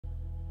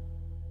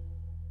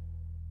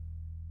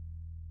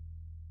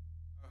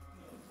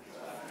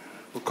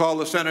We'll call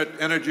the Senate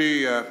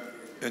Energy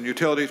and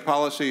Utilities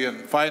Policy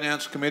and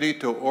Finance Committee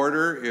to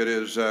order. It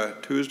is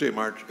Tuesday,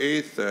 March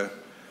 8th,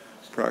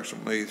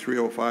 approximately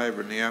 3:05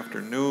 in the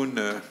afternoon,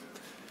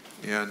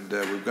 and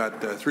we've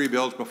got 3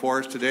 bills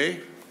before us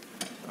today,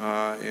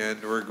 and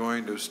we're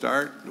going to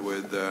start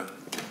with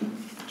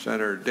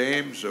Senator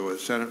Dahms with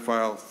Senate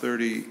File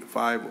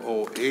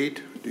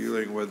 3508,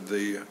 dealing with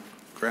the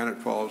Granite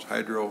Falls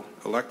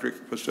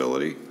hydroelectric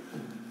facility.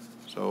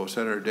 So,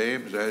 Senator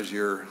Dahms, as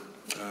you're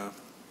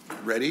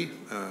ready,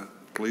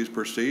 please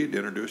proceed,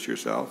 introduce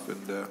yourself,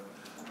 and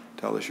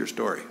tell us your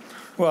story.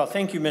 Well,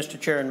 thank you, Mr.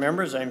 Chair and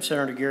members. I'm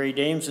Senator Gary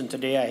Dahms, and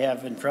today I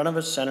have in front of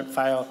us Senate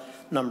File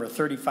number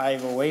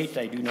 3508.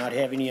 I do not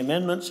have any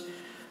amendments,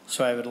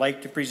 so I would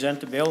like to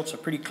present the bill. It's a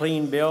pretty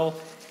clean bill.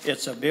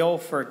 It's a bill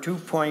for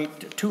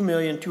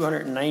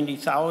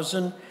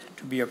 $2,290,000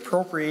 to be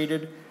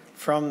appropriated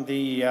from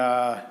the.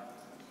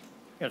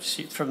 Got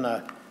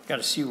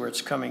to see where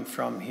it's coming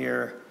from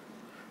here.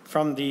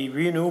 From the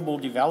Renewable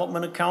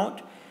Development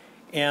Account.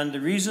 And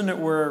the reason that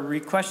we're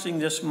requesting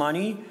this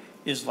money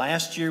is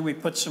last year we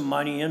put some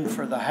money in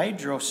for the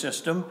hydro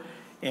system,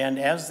 and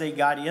as they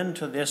got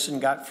into this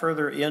and got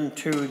further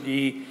into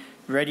the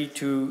ready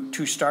to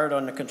start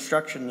on the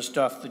construction and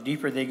stuff, the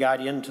deeper they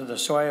got into the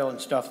soil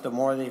and stuff, the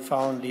more they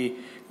found the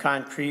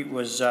concrete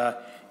was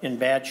in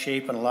bad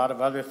shape and a lot of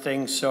other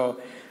things.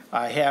 So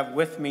I have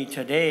with me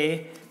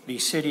today the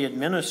city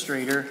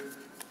administrator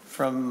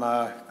from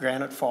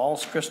Granite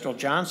Falls, Crystal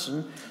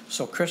Johnson.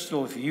 So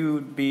Crystal, if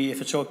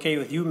it's okay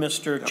with you,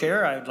 Mr. Yep.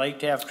 Chair, I'd like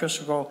to have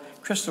Crystal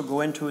go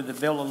into the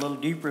bill a little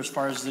deeper as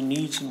far as the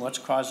needs and what's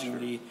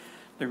causing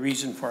the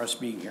reason for us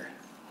being here.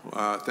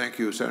 Thank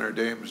you, Senator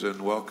Dahms,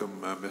 and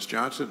welcome, Ms.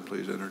 Johnson.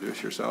 Please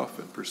introduce yourself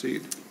and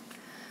proceed.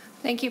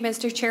 Thank you,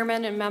 Mr.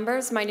 Chairman and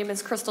members. My name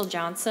is Crystal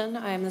Johnson.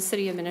 I am the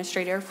City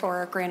Administrator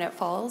for Granite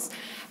Falls.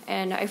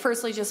 And I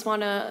firstly just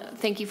want to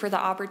thank you for the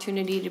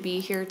opportunity to be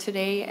here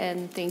today,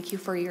 and thank you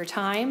for your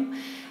time.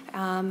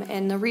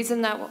 And the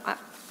reason that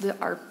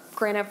our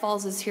Granite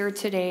Falls is here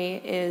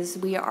today is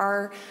we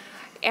are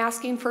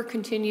asking for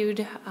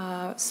continued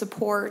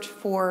support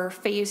for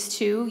Phase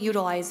 2,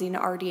 utilizing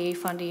RDA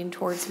funding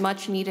towards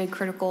much needed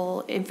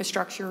critical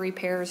infrastructure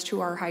repairs to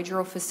our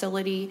hydro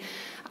facility,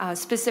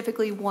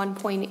 specifically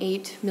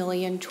 $1.8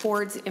 million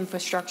towards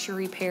infrastructure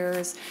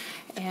repairs.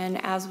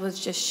 And as was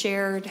just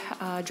shared,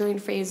 during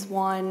Phase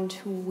 1,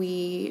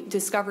 we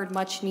discovered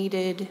much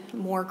needed,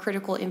 more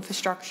critical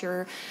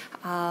infrastructure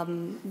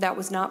that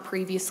was not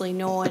previously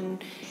known.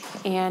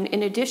 And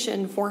in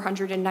addition,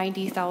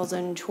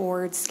 $490,000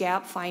 towards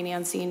gap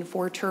financing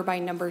for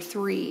turbine number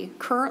 3.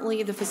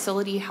 Currently, the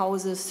facility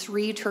houses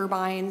 3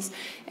 turbines,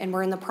 and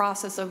we're in the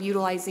process of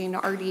utilizing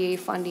RDA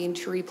funding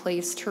to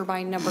replace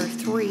turbine number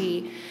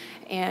 3.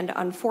 And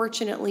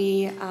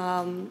unfortunately,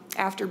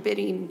 after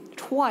bidding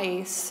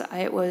twice,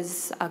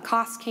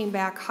 cost came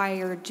back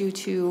higher due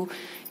to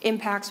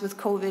impacts with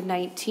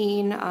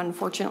COVID-19,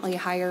 unfortunately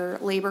higher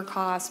labor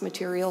costs,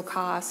 material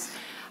costs,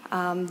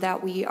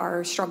 that we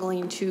are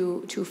struggling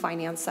to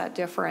finance that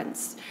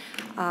difference.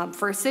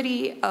 For a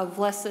city of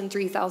less than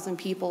 3,000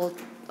 people,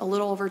 a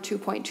little over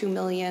 2.2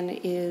 million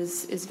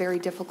is very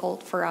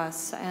difficult for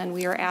us, and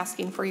we are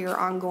asking for your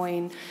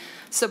ongoing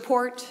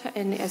support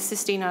in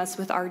assisting us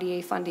with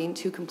RDA funding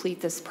to complete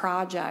this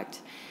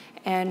project.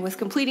 And with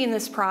completing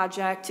this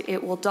project,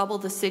 it will double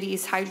the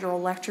city's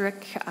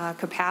hydroelectric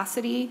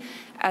capacity,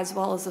 as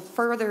well as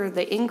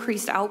the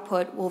increased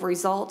output will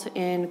result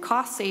in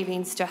cost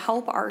savings to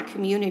help our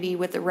community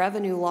with the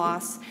revenue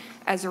loss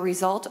as a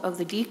result of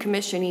the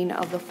decommissioning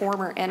of the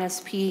former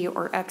NSP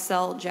or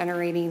XL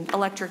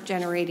electric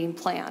generating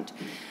plant.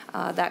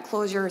 That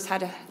closure has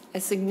had a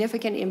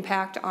significant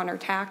impact on our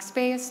tax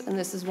base, and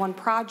this is one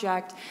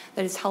project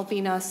that is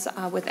helping us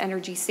with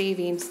energy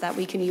savings that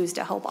we can use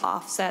to help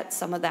offset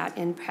some of that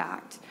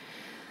impact.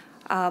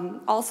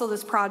 Also,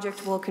 this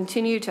project will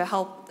continue to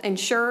help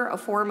ensure a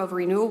form of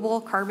renewable,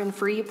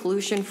 carbon-free,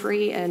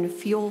 pollution-free, and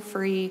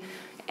fuel-free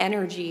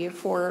energy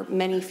for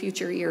many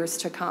future years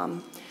to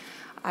come.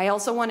 I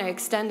also want to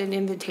extend an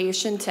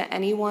invitation to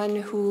anyone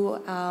who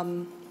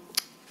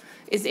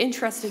is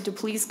interested to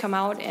please come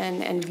out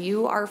and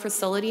view our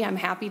facility. I'm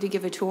happy to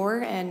give a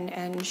tour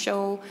and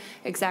show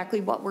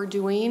exactly what we're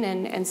doing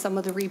and some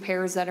of the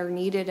repairs that are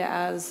needed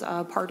as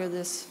part of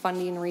this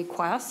funding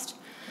request.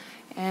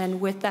 And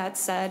with that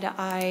said,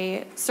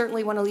 I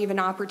certainly want to leave an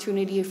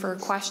opportunity for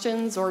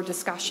questions or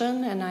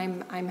discussion, and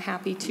I'm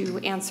happy to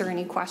answer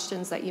any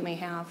questions that you may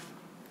have.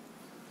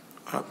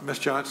 Ms.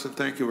 Johnson,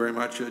 thank you very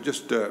much.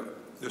 Just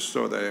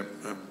so that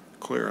I'm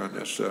clear on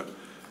this,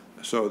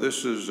 so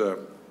this is a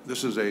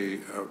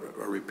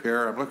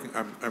repair.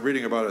 I'm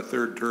reading about a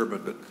 3rd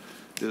turbine, but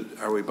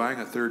are we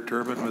buying a 3rd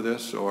turbine with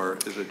this, or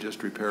is it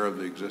just repair of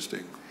the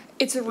existing?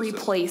 It's a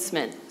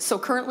replacement. So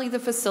currently the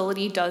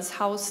facility does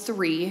house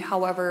 3.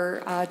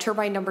 However,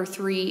 turbine number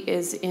 3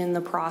 is in the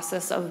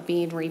process of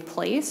being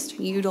replaced,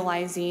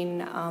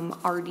 utilizing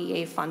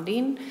RDA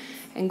funding.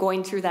 And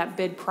going through that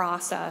bid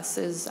process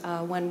is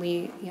when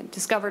we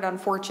discovered,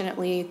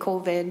 unfortunately,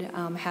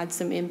 COVID had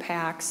some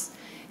impacts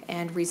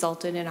and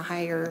resulted in a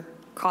higher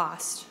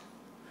cost.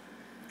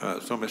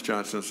 So Ms.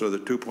 Johnson, so the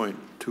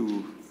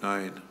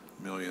 2.29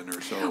 million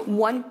or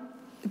so.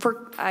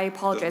 I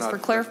apologize for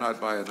clarification. Does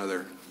not buy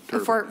another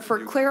turbine.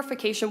 For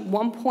clarification,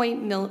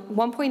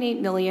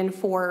 1.8 million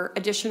for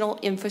additional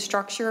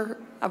infrastructure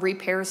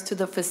repairs to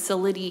the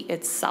facility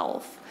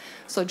itself.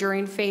 So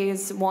during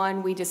phase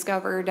 1, we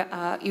discovered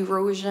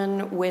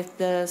erosion with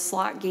the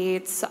slot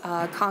gates,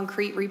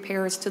 concrete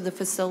repairs to the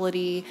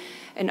facility,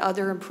 and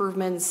other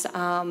improvements,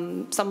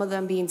 some of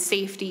them being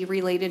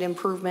safety-related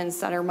improvements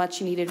that are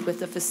much needed with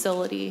the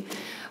facility.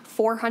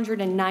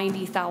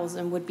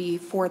 $490,000 would be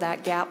for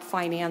that gap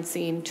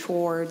financing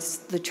towards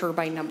the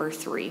turbine number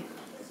 3,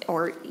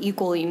 or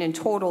equaling in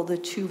total the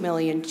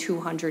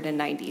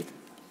 $2,290,000.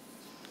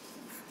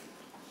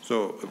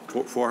 So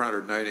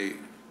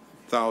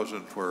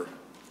 $490,000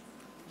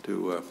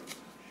 to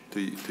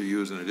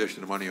use in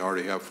addition to money you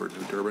already have for a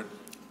new turbine?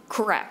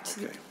 Correct.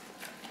 Okay.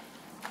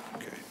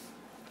 Okay.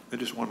 And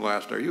just one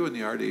last, are you in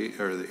the RD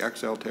or the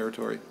XL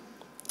territory?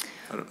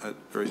 Or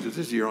this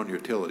is your own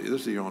utility.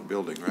 This is your own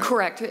building, right?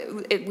 Correct.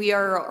 We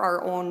are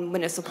our own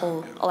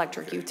municipal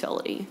electric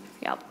utility.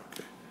 Yep.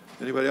 Okay.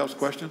 Anybody else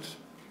questions?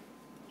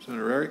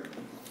 Senator Eric?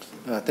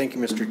 Thank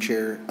you, Mr.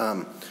 Chair.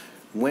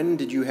 When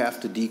did you have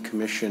to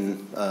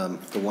decommission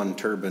the one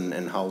turbine,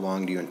 and how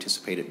long do you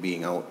anticipate it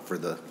being out for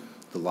the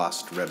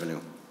lost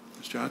revenue?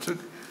 Ms. Johnson?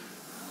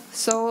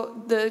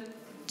 So the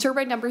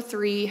turbine number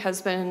 3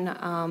 has been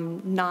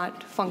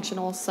not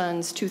functional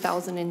since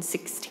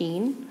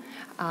 2016.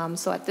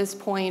 So at this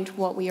point,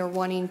 what we are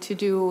wanting to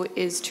do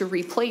is to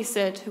replace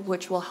it,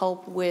 which will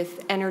help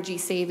with energy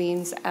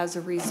savings as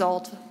a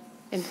result,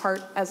 in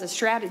part as a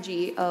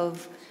strategy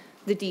of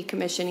the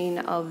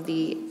decommissioning of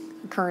the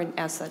current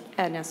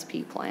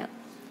NSP plant.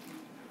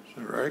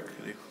 Senator Eric?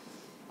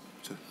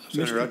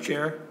 Mr.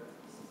 Chair?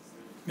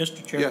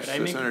 Mr. Chair, yes, could I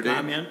make a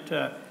comment?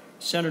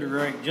 Senator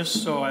Eric,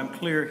 just so I'm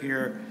clear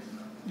here,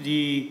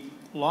 the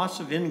loss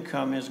of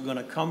income is going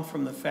to come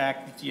from the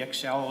fact that the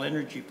XL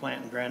energy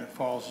plant in Granite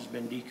Falls has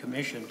been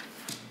decommissioned.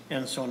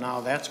 And so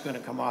now that's going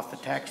to come off the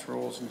tax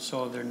rolls, and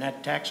so their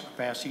net tax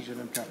capacity is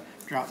going to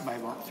drop by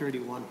about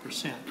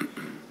 31%.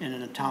 And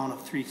in a town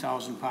of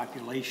 3,000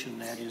 population,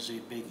 that is a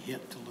big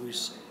hit to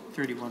lose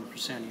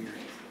 31% of your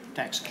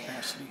tax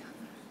capacity.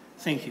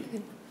 Thank you.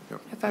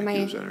 Yep. If I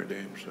may. Thank you, Senator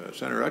Dahms.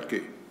 Senator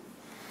Utke.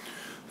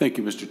 Thank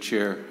you, Mr.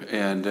 Chair.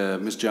 And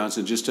Ms.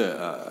 Johnson, just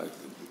a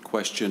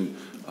question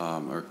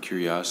or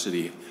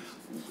curiosity.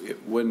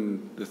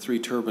 When the 3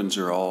 turbines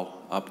are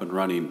all up and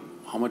running,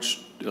 how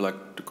much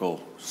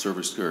electrical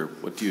service, or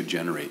what do you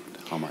generate?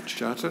 How much?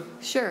 Johnson?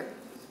 Sure.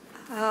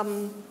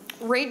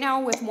 Right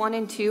now with 1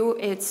 and 2,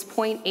 it's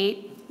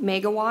 0.8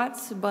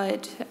 megawatts,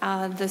 but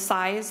the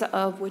size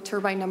of with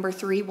turbine number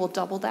 3 will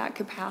double that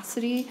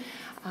capacity,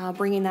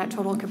 bringing that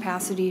total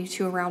capacity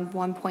to around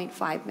 1.5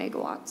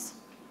 megawatts.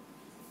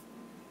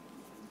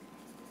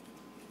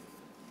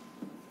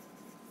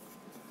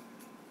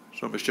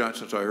 So, Ms.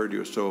 Johnson, so I heard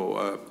you.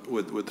 So,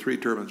 with 3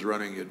 turbines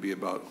running, it'd be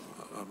about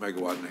 1.5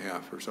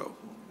 megawatts or so.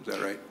 Is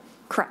that right?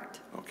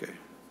 Correct. Okay.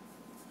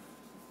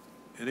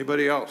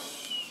 Anybody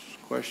else?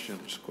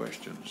 Questions?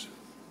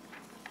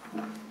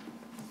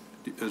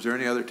 Is there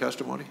any other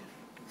testimony?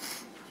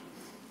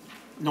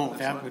 No,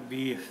 that would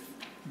be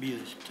the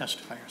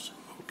testifiers.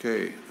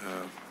 Okay.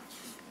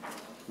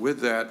 With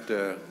that,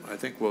 I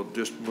think we'll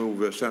just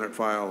move Senate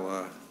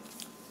File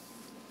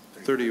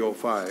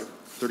 3508.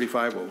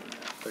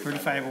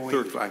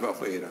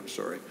 3508, I'm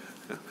sorry.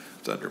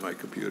 It's under my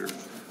computer.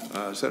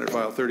 Senate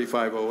File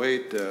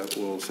 3508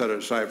 will set it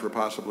aside for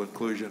possible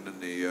inclusion in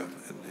the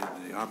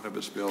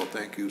omnibus bill.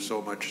 Thank you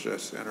so much,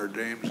 Senator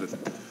Dahms and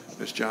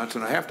Ms.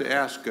 Johnson. I have to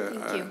ask,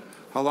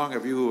 how long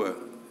have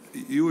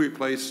you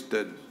replaced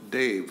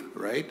Dave,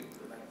 right?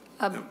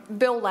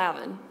 Bill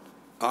Lavin.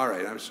 All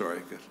right, I'm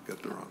sorry,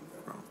 got the wrong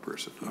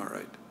person. All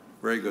right,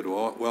 very good.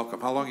 Well,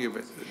 welcome. How long have you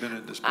been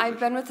in this position? I've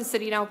been with the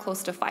city now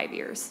close to 5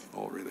 years.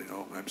 Oh, really?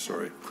 Oh, I'm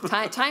sorry.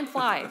 Time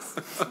flies.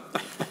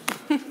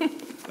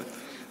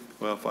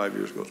 Well, 5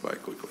 years goes by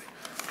quickly.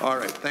 All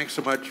right, thanks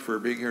so much for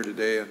being here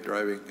today and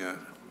driving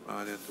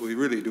on it. We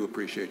really do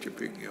appreciate you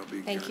being here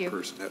in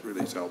person. That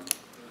really has helped.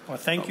 Well,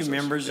 thank you,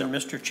 members, and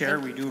Mr. Chair.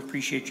 We do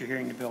appreciate you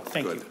hearing the bill.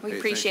 Thank you. We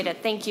appreciate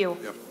it. Thank you.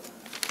 Yep.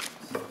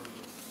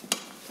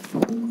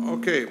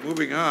 Okay,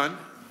 moving on.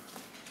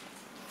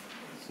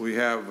 We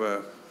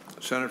have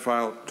Senate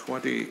File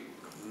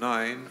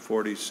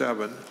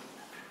 2947,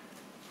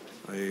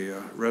 a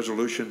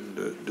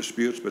resolution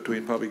disputes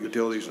between public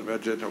utilities and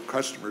residential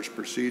customers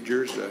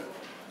procedures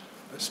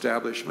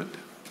establishment.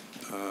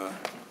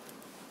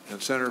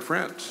 And Senator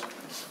Frentz.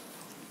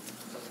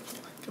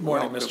 Good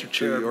morning, Welcome Mr.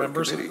 Chair,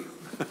 members. Committee.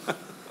 I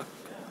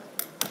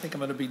think I'm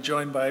going to be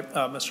joined by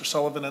Mr.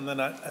 Sullivan, and then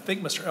I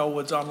think Mr.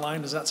 Elwood's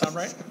online. Does that sound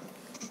right?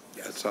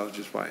 Yeah, it sounds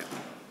just fine.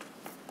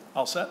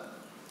 All set?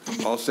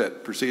 All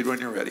set. Proceed when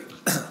you're ready.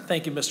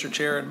 Thank you, Mr.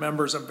 Chair and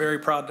members. I'm very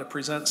proud to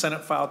present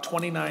Senate File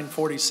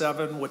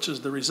 2947, which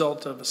is the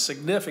result of a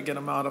significant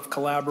amount of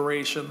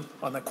collaboration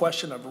on the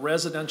question of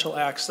residential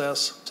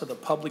access to the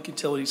Public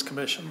Utilities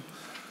Commission.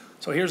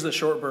 So here's the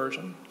short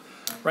version.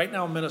 Right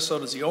now,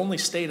 Minnesota is the only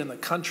state in the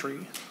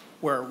country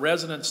where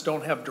residents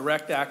don't have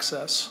direct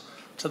access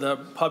to the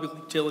Public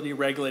Utility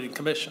Regulating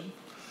Commission.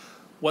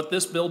 What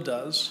this bill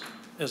does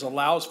is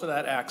allows for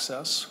that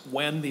access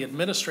when the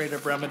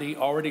administrative remedy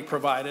already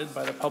provided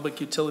by the Public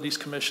Utilities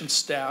Commission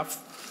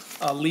staff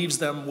leaves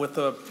them with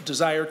a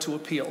desire to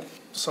appeal.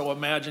 So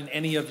imagine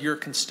any of your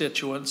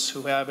constituents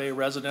who have a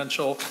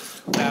residential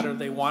matter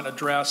they want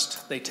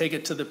addressed, they take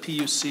it to the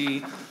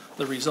PUC,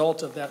 the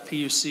result of that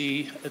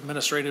PUC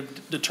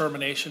administrative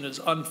determination is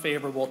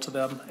unfavorable to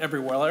them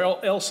everywhere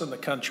else in the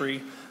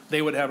country.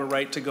 They would have a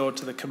right to go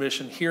to the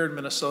commission. Here in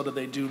Minnesota,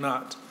 they do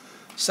not.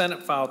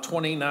 Senate File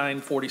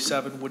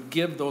 2947 would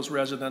give those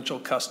residential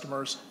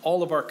customers,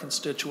 all of our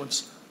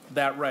constituents,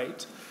 that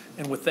right.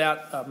 And with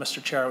that,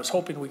 Mr. Chair, I was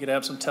hoping we could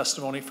have some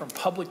testimony from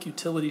Public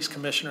Utilities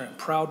Commissioner and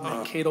proud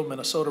Mankato,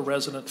 Minnesota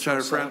resident.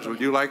 Senator Frentz,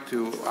 would you like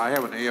to, I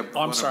have an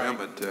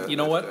amendment. You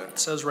know what? It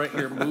says right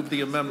here, move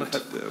the amendment.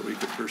 We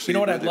could proceed. You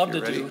know what I'd love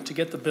to do to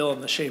get the bill in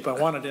the shape I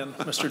want it in,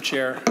 Mr.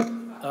 Chair,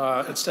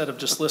 instead of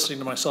just listening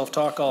to myself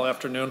talk all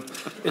afternoon,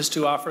 is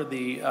to offer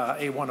the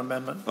A1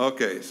 amendment.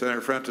 Okay, Senator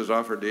Frentz has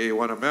offered the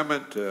A1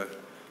 amendment.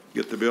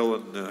 Get the bill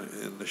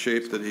in the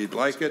shape that he'd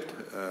like it,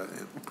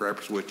 and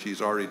perhaps which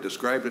he's already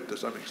described it to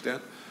some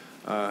extent.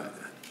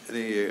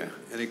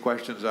 Any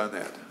questions on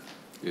that?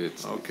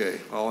 Okay,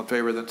 all in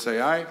favor then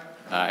say aye.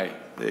 Aye.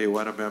 The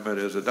A1 amendment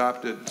is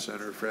adopted.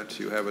 Senator Frentz,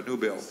 you have a new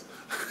bill.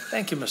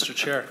 Thank you, Mr.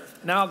 Chair.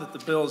 Now that the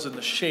bill is in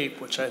the shape,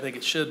 which I think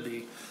it should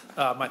be,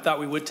 I thought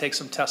we would take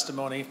some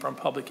testimony from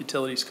Public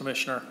Utilities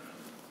Commissioner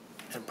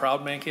and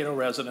proud Mankato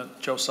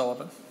resident, Joe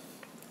Sullivan.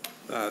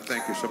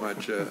 Thank you so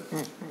much.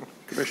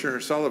 Commissioner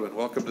Sullivan,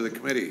 welcome to the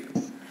committee.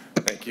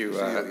 Thank you.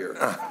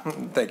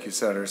 Thank you,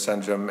 Senator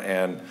Senjum,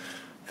 and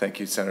thank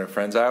you, Senator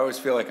Frentz. I always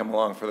feel like I'm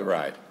along for the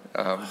ride.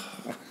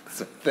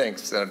 So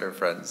thanks, Senator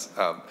Frentz.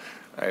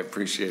 I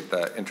appreciate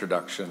the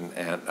introduction.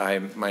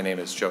 And my name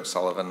is Joe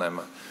Sullivan. I'm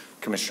a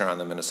commissioner on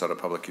the Minnesota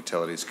Public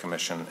Utilities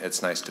Commission.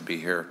 It's nice to be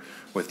here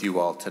with you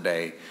all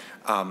today.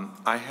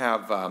 I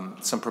have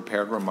some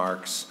prepared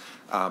remarks,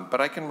 but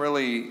I can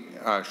really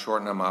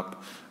shorten them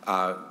up.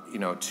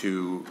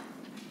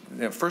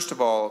 First of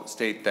all,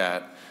 state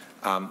that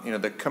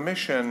the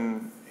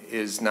commission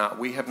is not.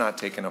 We have not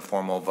taken a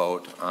formal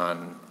vote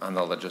on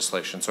the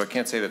legislation, so I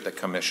can't say that the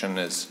commission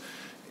is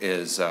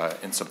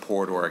in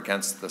support or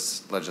against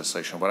this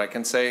legislation. What I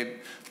can say,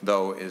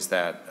 though, is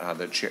that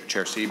the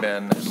Chair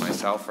Seaben and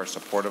myself are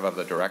supportive of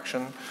the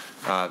direction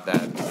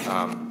that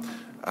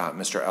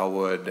Mr.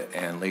 Elwood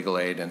and Legal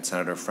Aid and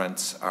Senator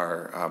Frentz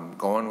are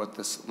going with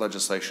this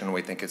legislation.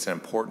 We think it's an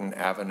important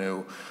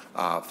avenue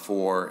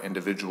for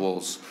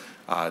individuals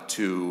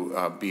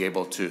to be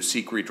able to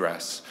seek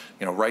redress.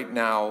 Right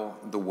now,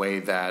 the way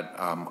that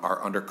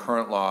are under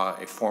current law,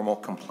 a formal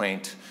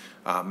complaint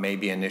may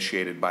be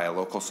initiated by a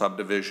local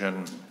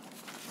subdivision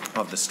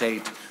of the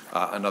state,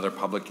 another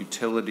public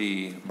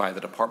utility, by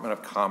the Department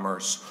of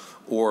Commerce,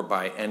 or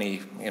by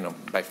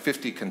by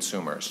 50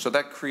 consumers. So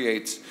that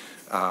creates,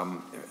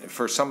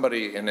 for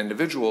somebody, an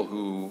individual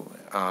who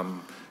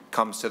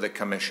comes to the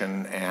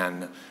commission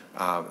and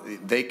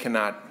they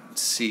cannot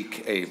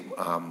seek a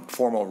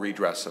formal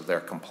redress of their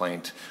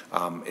complaint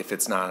if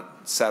it's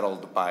not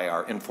settled by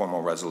our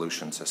informal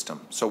resolution system.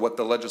 So what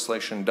the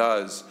legislation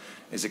does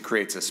is it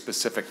creates a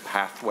specific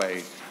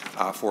pathway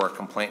for a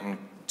complainant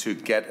to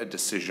get a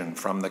decision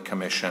from the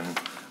commission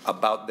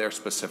about their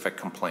specific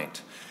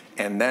complaint.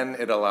 And then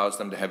it allows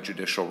them to have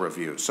judicial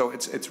review. So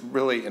it's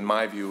really, in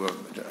my view,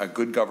 a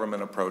good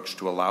government approach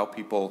to allow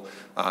people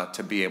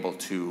to be able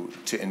to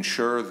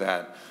ensure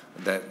that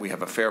we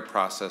have a fair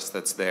process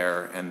that's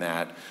there, and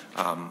that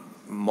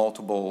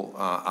multiple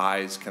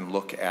eyes can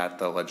look at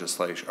the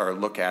legislation or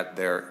look at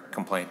their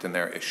complaint and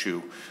their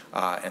issue,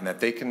 and that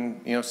they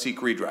can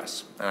seek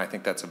redress. And I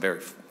think that's a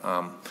very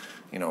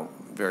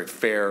very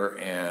fair,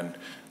 and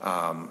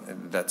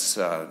that's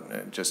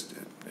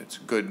it's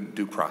good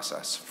due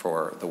process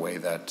for the way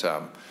that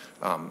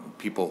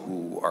people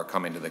who are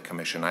coming to the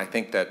commission. I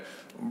think that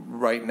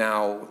right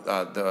now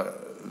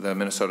the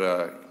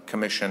Minnesota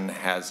Commission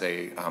has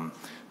a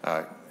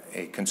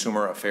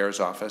consumer affairs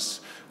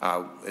office.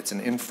 It's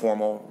an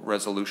informal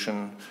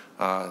resolution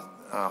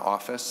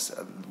office.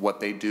 What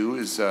they do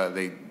is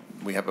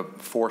we have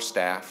 4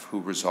 staff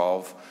who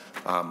resolve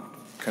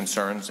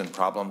concerns and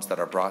problems that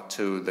are brought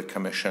to the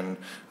commission.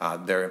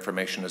 Their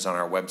information is on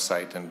our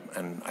website,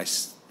 and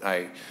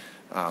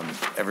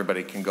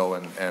everybody can go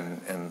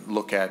and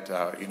look at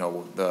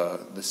the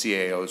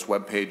CAO's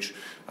webpage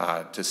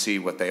to see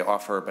what they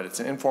offer. But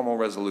it's an informal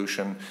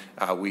resolution.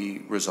 We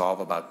resolve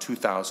about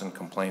 2,000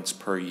 complaints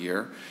per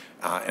year,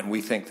 and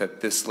we think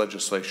that this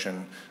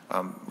legislation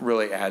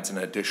really adds an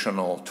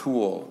additional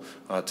tool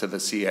to the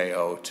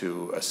CAO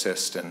to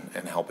assist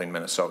in helping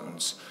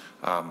Minnesotans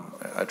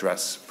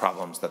address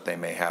problems that they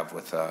may have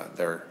with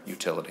their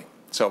utility.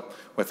 So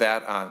with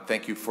that,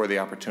 thank you for the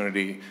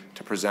opportunity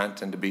to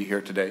present and to be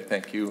here today.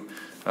 Thank you,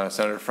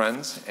 Senator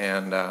Frentz,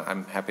 and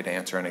I'm happy to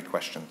answer any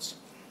questions.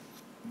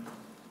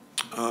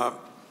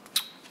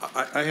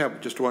 I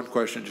have just one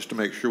question, just to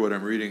make sure what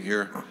I'm reading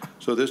here.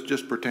 So this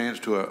just pertains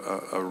to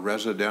a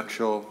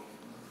residential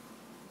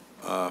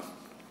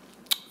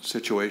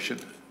situation,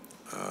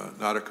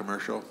 not a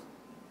commercial?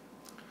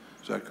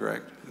 Is that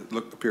correct? It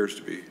appears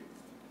to be.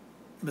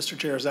 Mr.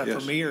 Chair, is that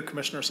Yes. for me or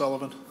Commissioner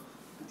Sullivan?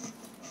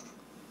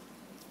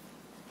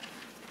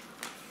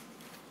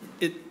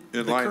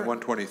 In line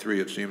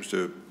 123, it seems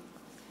to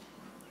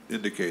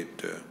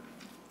indicate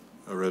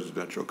a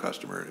residential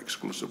customer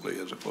exclusively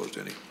as opposed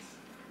to any.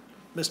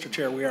 Mr.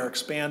 Chair, we are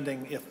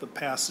expanding if the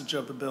passage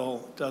of the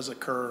bill does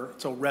occur.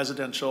 So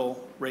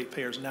residential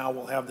ratepayers now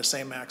will have the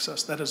same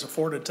access that is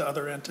afforded to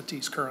other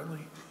entities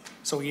currently.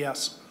 So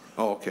yes.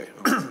 Oh, okay.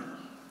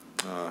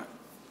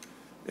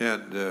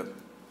 And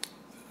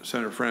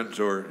Senator Frentz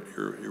or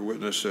your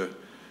witness, are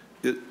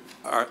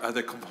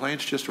the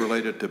complaints just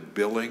related to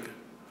billing,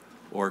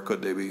 or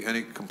could there be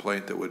any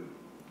complaint that would,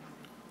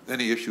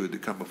 any issue to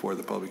come before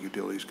the Public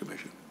Utilities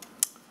Commission?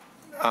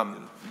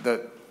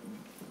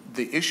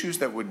 The issues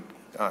that would,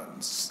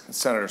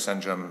 Senator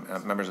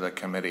Senjum, members of the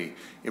committee,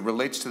 it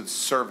relates to the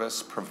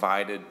service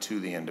provided to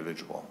the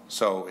individual.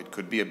 So it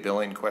could be a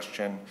billing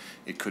question.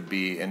 It could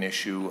be an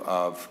issue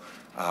of,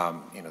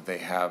 they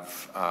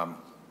have,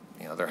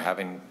 they're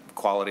having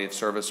quality of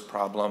service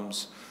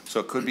problems. So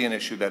it could be an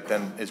issue that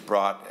then is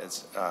brought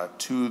as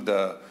to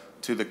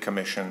the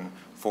commission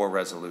for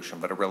resolution,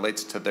 but it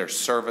relates to their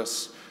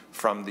service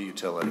from the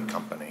utility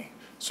company.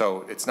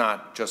 So it's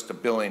not just a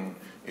billing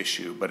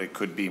issue, but it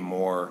could be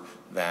more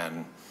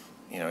than,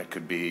 it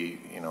could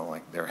be,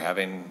 like they're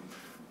having,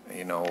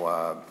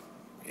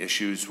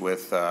 issues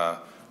with, low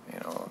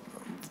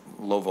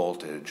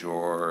voltage,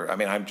 or, I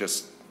mean, I'm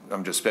just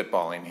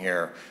spitballing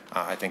here.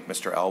 I think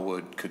Mr.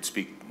 Elwood could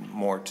speak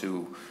more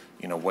to,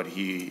 what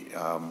he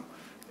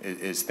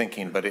is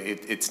thinking, but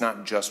it's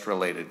not just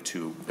related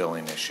to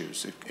billing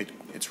issues.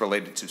 It's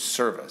related to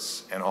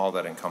service and all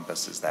that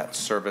encompasses that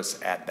service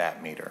at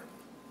that meter.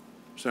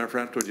 Senator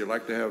Frentz, would you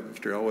like to have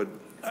Mr. Elwood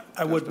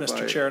I would,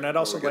 Mr. Chair, and I'd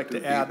also like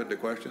to add. Into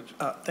questions?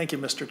 Thank you,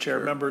 Mr. Chair. Sure.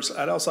 Members,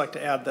 I'd also like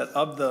to add that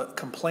of the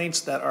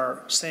complaints that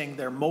are saying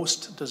they're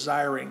most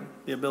desiring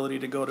the ability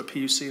to go to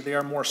PUC, they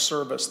are more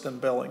service than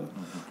billing.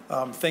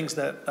 Things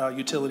that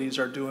utilities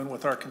are doing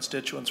with our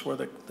constituents where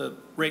the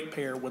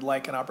ratepayer would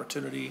like an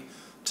opportunity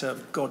to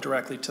go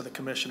directly to the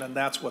commission, and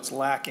that's what's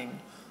lacking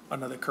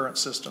under the current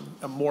system,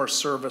 more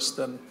service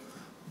than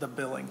the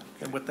billing.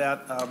 And with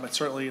that, I'd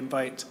certainly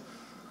invite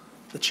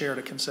the chair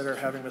to consider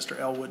having Mr.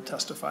 Elwood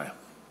testify.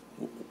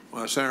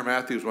 Senator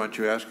Matthews, why don't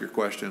you ask your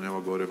question, and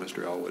we'll go to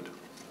Mr. Elwood.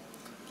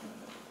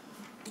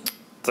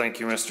 Thank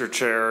you, Mr.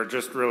 Chair.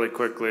 Just really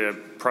quickly,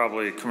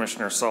 probably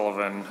Commissioner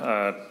Sullivan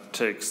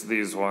takes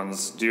these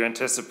ones. Do you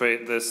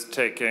anticipate this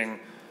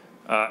taking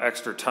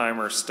extra time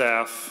or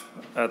staff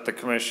at the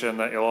commission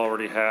that you'll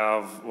already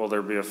have? Will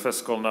there be a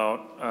fiscal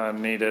note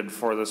needed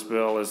for this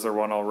bill? Is there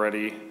one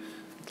already?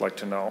 I'd like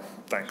to know.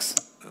 Thanks.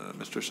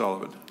 Mr.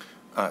 Sullivan.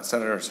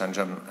 Senator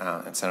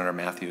Senjum and Senator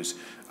Matthews,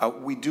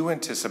 we do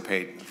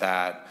anticipate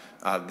that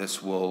there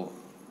will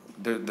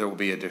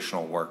be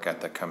additional work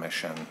at the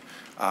commission.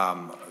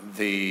 And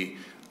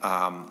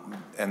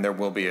there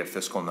will be a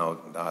fiscal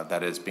note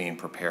that is being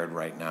prepared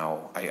right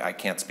now. I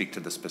can't speak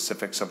to the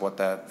specifics of what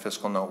that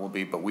fiscal note will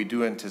be, but we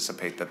do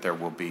anticipate that there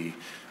will be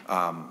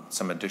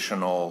some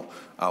additional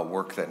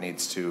work that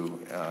needs to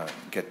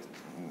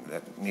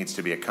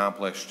be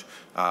accomplished.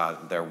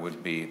 That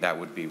would be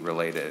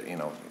related,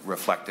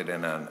 reflected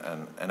in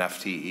an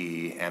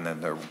FTE, and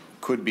then there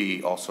could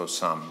be also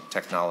some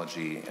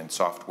technology and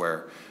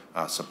software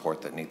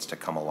support that needs to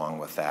come along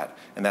with that,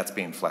 and that's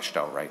being fleshed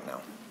out right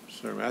now.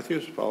 Senator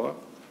Matthews, follow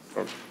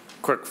up.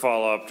 Quick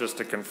follow-up, just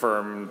to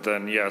confirm,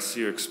 then yes,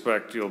 you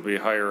expect you'll be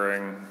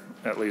hiring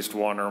at least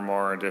one or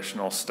more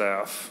additional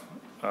staff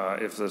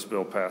if this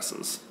bill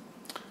passes.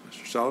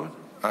 Mr. Sullivan?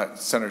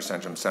 Senator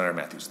Senjum, Senator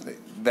Matthews,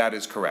 that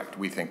is correct.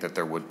 We think that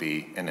there would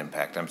be an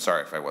impact. I'm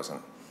sorry if I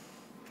wasn't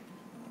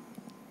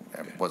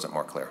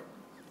more clear.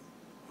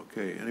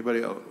 Okay,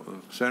 anybody else?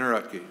 Senator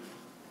Utke.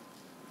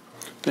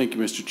 Thank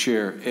you, Mr.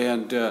 Chair.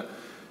 And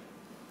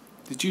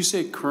did you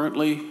say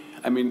currently,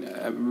 I mean,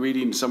 I'm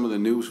reading some of the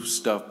new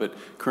stuff, but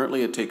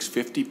currently it takes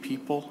 50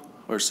 people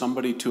or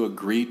somebody to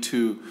agree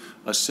to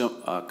a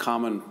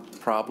common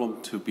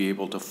problem to be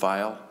able to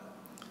file?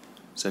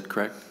 Is that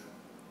correct?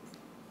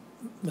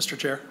 Mr.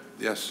 Chair?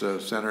 Yes,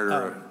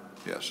 Senator,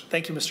 yes.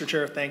 Thank you, Mr.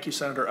 Chair. Thank you,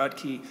 Senator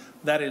Utke.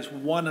 That is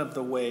one of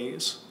the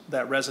ways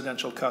that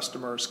residential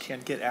customers can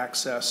get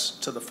access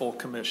to the full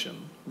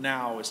commission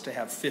now, is to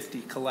have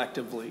 50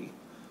 collectively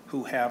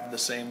who have the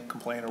same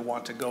complaint or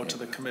want to go to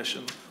the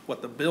commission.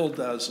 What the bill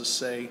does is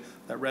say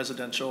that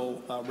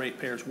residential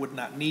ratepayers would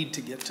not need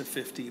to get to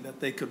 50,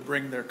 that they could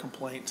bring their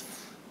complaint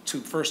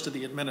first to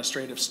the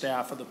administrative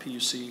staff of the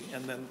PUC,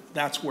 and then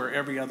that's where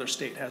every other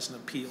state has an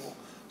appeal.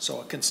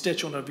 So a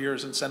constituent of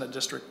yours in Senate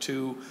District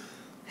 2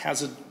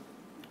 has a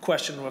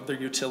question of their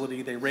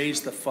utility, they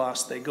raise the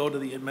fuss, they go to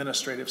the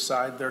administrative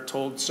side, they're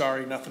told,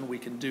 sorry, nothing we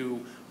can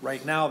do.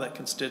 Right now, that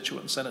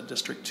constituent in Senate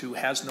District 2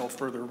 has no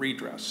further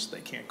redress. They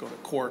can't go to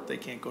court, they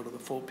can't go to the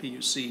full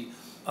PUC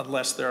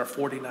unless there are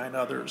 49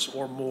 others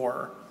or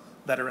more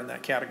that are in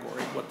that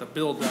category. What the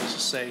bill does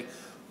is say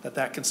that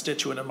that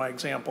constituent in my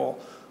example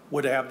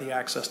would have the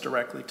access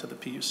directly to the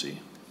PUC.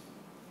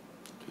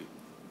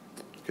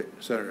 Okay,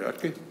 Senator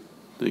Utke.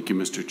 Thank you,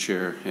 Mr.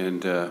 Chair,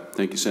 and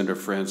thank you, Senator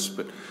Frentz.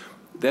 But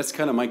that's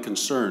kind of my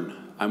concern.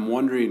 I'm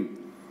wondering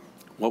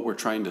what we're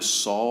trying to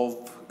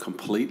solve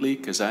completely,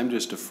 because I'm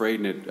just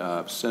afraid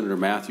that Senator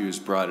Matthews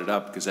brought it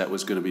up, because that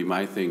was going to be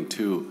my thing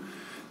too.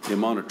 The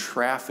amount of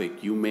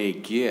traffic you may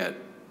get,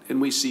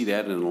 and we see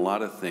that in a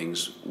lot of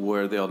things,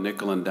 where they'll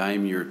nickel and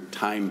dime your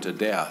time to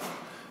death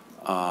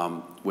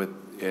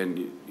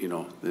and you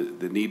know,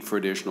 the need for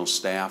additional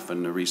staff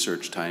and the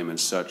research time and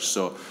such.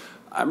 So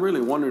I'm really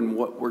wondering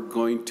what we're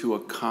going to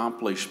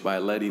accomplish by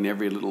letting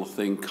every little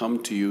thing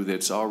come to you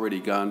that's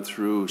already gone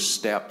through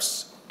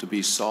steps to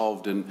be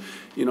solved. And,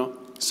 you know,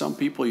 some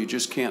people you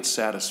just can't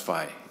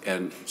satisfy.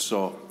 And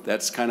so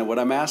that's kind of what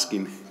I'm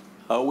asking.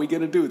 How are we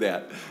going to do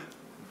that?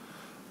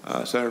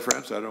 Senator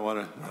Frentz, I don't want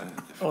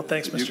to. Oh,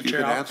 thanks, Mr. Chair. You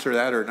can answer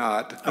that or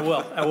not. I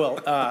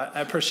will.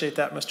 I appreciate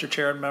that, Mr.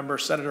 Chair and member.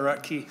 Senator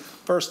Utke,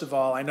 first of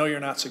all, I know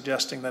you're not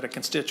suggesting that a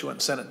constituent in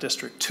Senate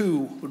District 2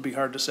 would be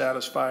hard to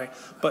satisfy,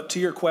 but to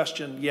your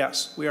question,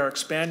 yes, we are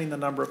expanding the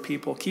number of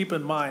people. Keep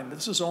in mind,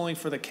 this is only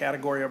for the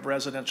category of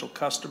residential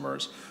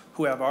customers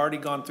who have already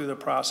gone through the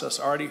process,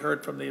 already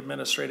heard from the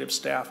administrative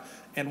staff,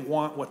 and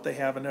want what they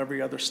have in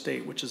every other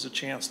state, which is a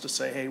chance to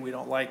say, hey, we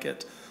don't like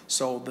it.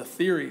 So the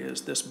theory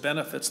is this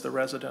benefits the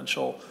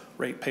residential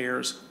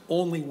ratepayers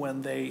only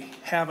when they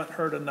haven't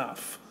heard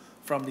enough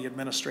from the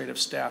administrative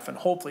staff, and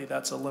hopefully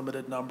that's a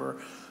limited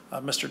number.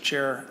 Mr.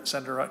 Chair,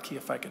 Senator Utke,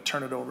 if I could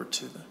turn it over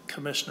to the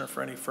Commissioner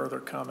for any further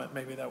comment,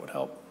 maybe that would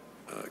help.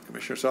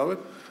 Commissioner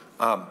Sullivan?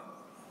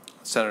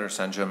 Senator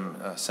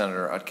Senjum,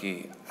 Senator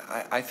Utke,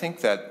 I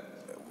think that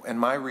in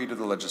my read of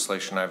the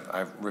legislation,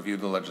 I've reviewed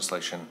the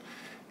legislation,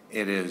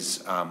 it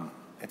is,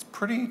 it's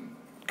pretty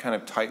kind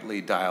of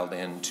tightly dialed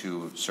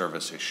into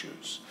service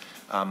issues.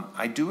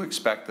 I do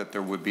expect that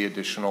there would be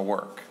additional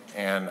work,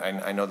 and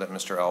I know that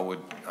Mr. Elwood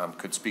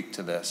could speak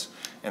to this,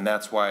 and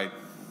that's why,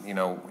 you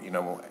know,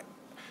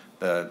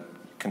 the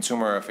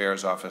Consumer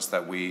Affairs Office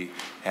that we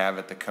have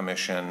at the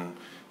Commission,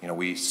 you know,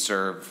 we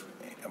serve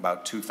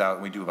about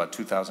 2,000. We do about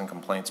 2,000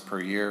 complaints per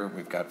year.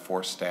 We've got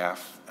 4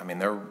 staff. I mean,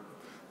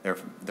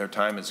 their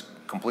time is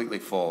completely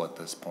full at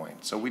this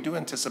point. So we do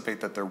anticipate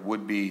that there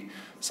would be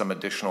some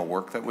additional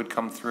work that would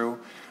come through.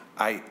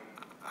 I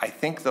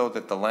think, though,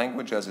 that the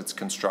language as it's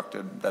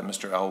constructed that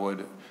Mr.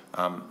 Elwood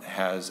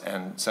has,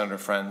 and Senator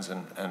Frentz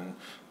and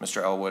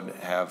Mr. Elwood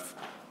have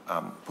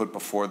put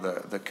before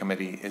the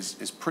committee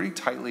is pretty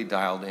tightly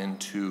dialed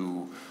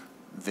into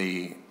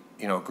the,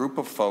 you know, group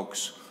of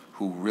folks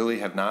who really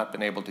have not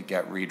been able to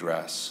get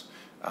redress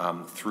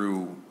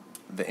through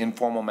the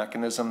informal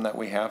mechanism that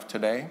we have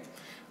today.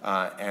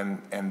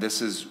 And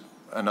this is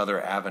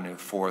another avenue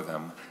for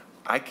them.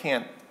 I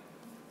can't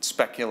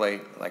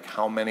speculate like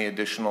how many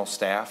additional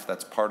staff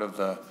that's part of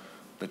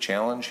the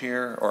challenge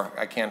here, or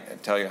I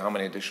can't tell you how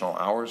many additional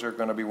hours are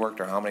going to be worked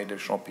or how many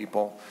additional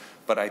people,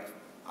 but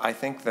I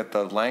think that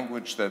the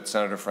language that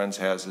Senator Frentz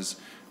has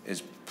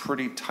is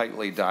pretty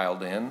tightly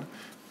dialed in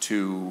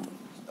to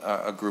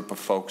a group of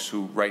folks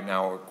who right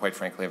now, quite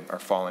frankly, are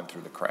falling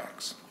through the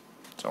cracks.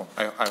 So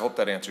I hope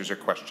that answers your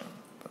question.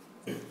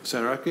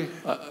 Senator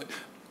Utke?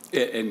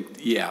 And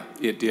yeah,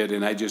 it did.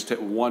 And I just had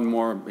one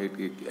more,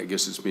 I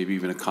guess it's maybe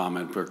even a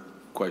comment or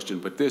question,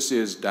 but this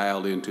is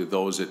dialed into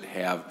those that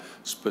have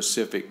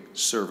specific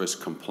service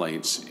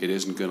complaints. It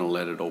isn't going to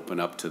let it open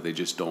up to they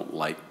just don't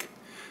like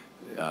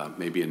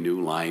maybe a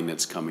new line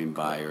that's coming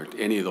by or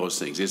any of those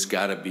things. It's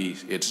got to be,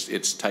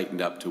 it's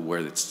tightened up to where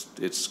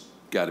it's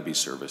got to be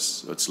service.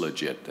 So it's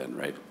legit then,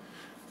 right?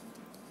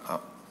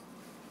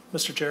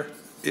 Mr. Chair.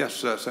 Yes,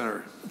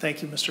 Senator.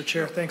 Thank you, Mr.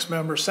 Chair. Thanks,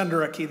 member. Senator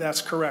Utke,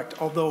 that's correct.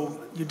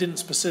 Although you didn't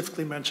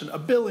specifically mention, a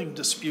billing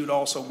dispute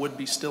also would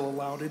be still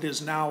allowed. It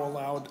is now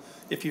allowed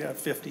if you have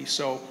 50.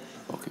 So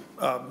okay.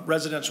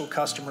 Residential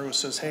customer who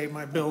says, hey,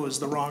 my bill is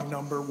the wrong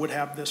number would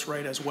have this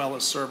right as well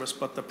as service.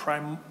 But the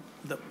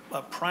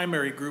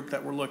primary group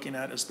that we're looking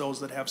at is those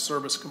that have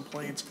service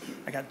complaints.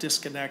 I got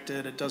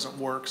disconnected, it doesn't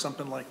work,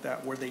 something like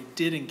that, where they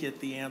didn't get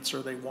the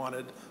answer they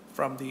wanted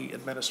from the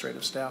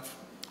administrative staff.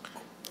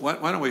 Why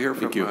don't we hear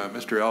from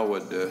Mr.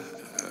 Elwood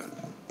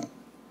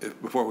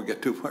before we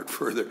get too much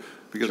further,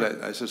 because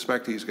sure. I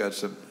suspect he's got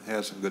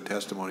has some good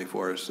testimony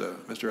for us.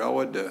 Mr.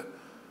 Elwood,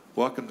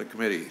 welcome to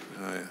committee.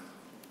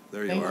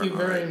 There you are. Thank you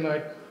very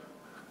much.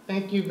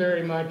 Thank you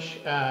very much,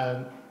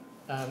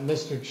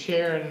 Mr.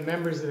 Chair and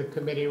members of the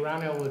committee.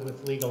 Ron Elwood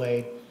with Legal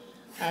Aid.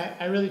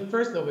 I really,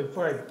 first of all,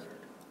 before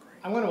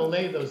I want to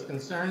allay those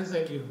concerns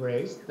that you've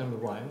raised, number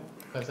one,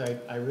 because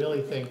I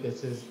really think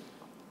this is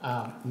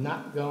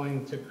not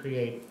going to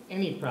create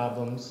any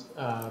problems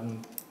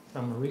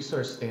from a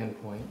resource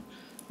standpoint.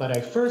 But I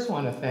first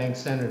want to thank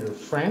Senator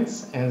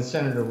Frentz and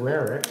Senator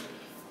Rarick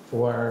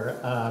for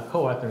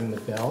co-authoring the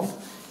bill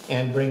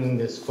and bringing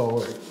this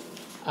forward.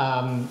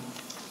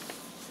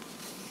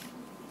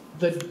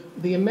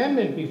 The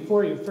amendment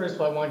before you, first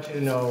of all, I want you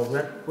to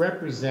know,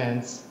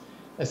 represents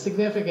a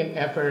significant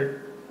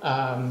effort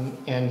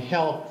and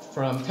help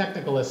from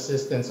technical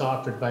assistance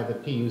offered by the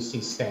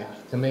PUC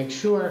staff to make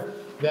sure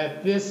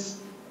that this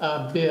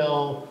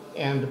bill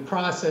and the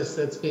process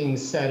that's being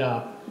set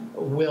up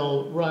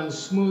will run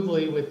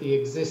smoothly with the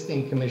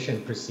existing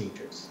commission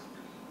procedures.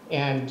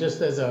 And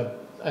just as an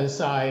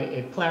aside,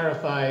 it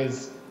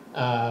clarifies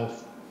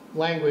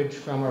language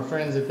from our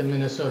friends at the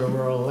Minnesota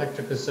Rural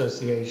Electric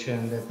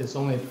Association that this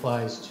only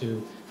applies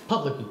to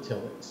public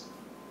utilities.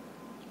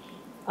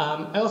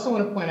 I also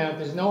want to point out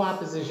there's no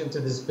opposition to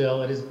this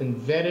bill. It has been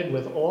vetted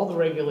with all the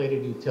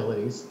regulated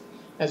utilities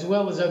as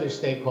well as other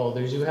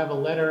stakeholders. You have a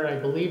letter, I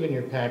believe, in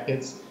your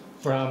packets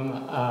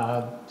from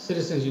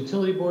Citizens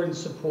Utility Board in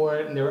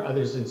support, and there are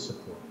others in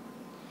support.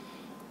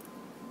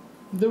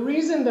 The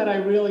reason that I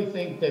really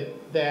think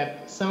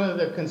that some of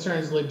the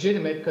concerns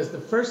legitimate, because the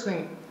first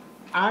thing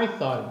I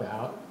thought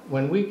about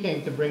when we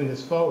came to bring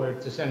this forward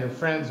to Senator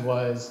Frentz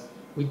was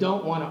we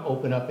don't want to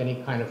open up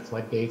any kind of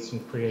floodgates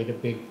and create a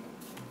big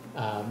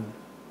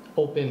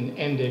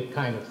open-ended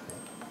kind of thing.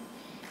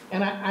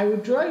 And I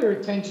would draw your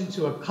attention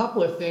to a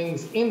couple of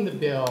things in the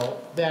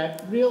bill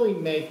that really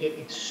make it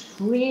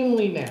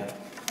extremely narrow.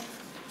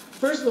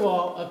 First of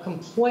all, a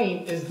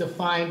complaint is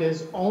defined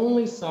as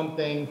only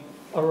something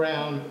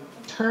around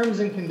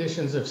terms and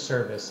conditions of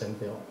service and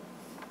bill.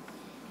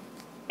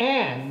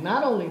 And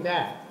not only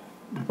that,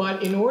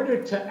 but in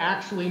order to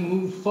actually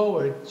move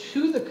forward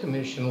to the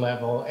commission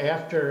level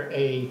after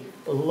a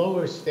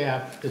lower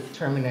staff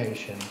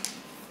determination,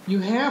 you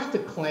have to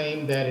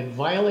claim that it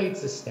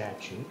violates a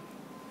statute,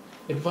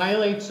 it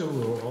violates a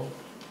rule,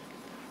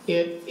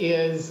 it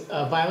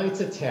violates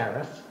a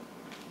tariff.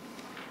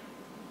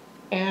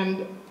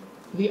 And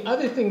the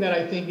other thing that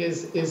I think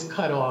is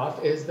cut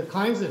off is the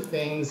kinds of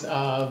things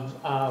of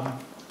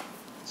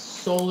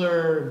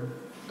solar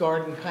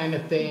garden kind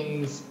of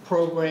things,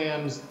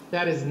 programs,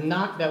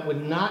 that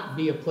would not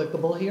be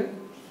applicable here.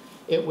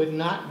 It would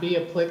not be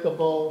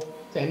applicable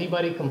to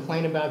anybody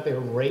complain about their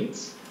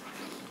rates.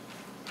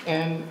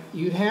 And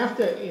you'd have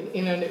to,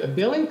 in a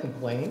billing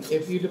complaint,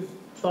 if you'd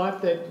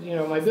thought that,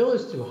 my bill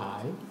is too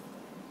high,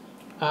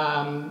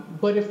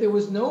 but if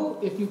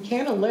you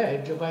can't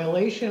allege a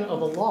violation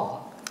of a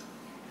law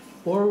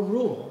or a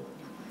rule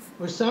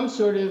or some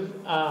sort of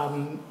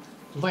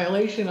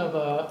violation of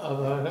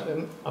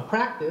a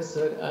practice,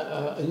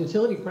 a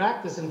utility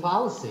practice and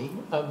policy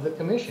of the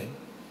commission,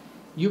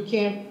 you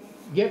can't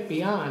get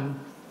beyond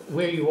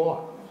where you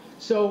are.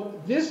 So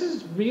this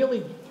is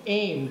really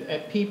aimed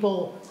at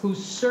people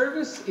whose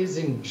service is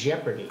in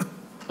jeopardy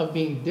of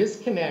being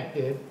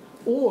disconnected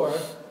or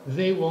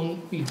they will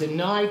be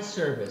denied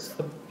service.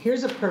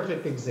 Here's a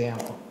perfect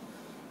example.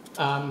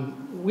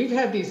 We've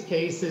had these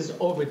cases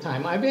over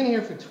time. I've been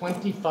here for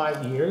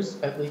 25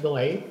 years at Legal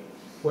Aid,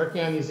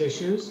 working on these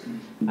issues.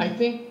 I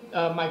think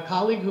my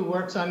colleague who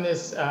works on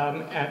this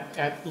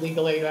at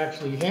Legal Aid, who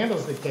actually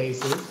handles the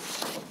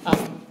cases,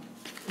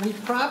 we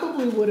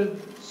probably would have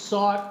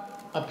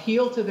sought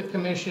appeal to the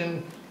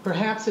commission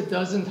perhaps a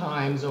dozen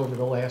times over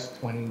the last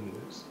 20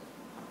 years.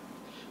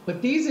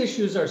 But these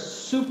issues are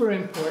super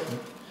important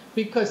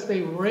because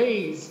they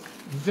raise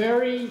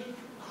very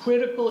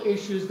critical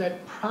issues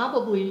that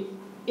probably,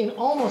 in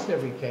almost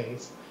every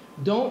case,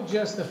 don't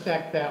just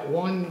affect that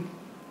one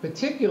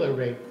particular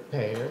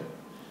ratepayer,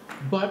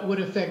 but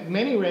would affect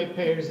many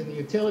ratepayers in the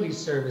utility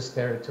service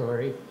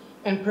territory,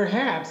 and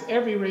perhaps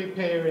every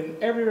ratepayer and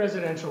every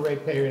residential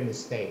ratepayer in the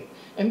state.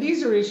 And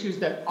these are issues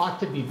that ought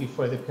to be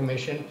before the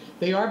commission.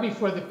 They are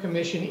before the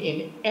commission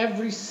in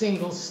every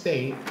single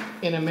state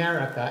in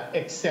America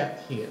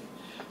except here.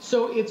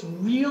 So it's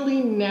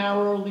really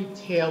narrowly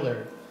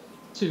tailored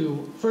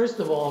to, first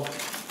of all,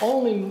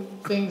 only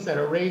things that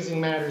are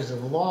raising matters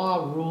of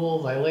law,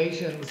 rule,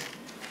 violations.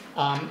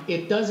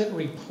 It doesn't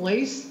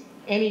replace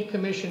any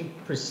commission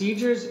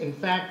procedures. In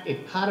fact,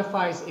 it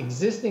codifies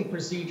existing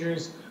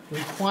procedures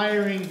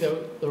requiring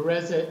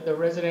the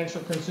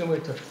residential consumer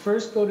to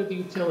first go to the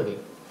utility.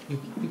 You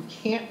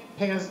can't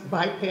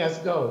bypass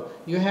go.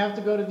 You have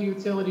to go to the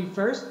utility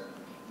first,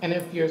 and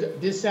if you're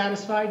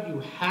dissatisfied, you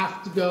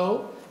have to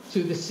go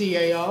to the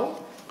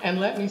CAO. And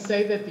let me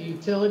say that the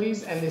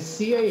utilities and the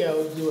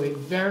CAO do a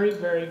very,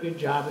 very good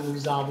job in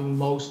resolving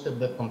most of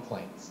the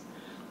complaints.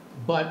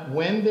 But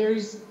when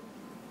there's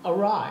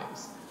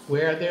arrives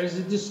where there's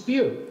a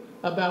dispute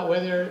about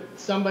whether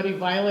somebody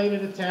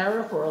violated a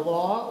tariff or a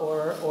law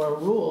or a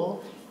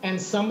rule, and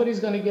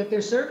somebody's going to get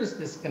their service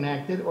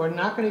disconnected or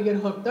not going to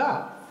get hooked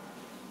up,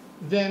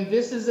 then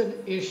this is an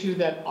issue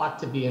that ought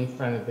to be in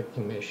front of the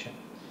commission.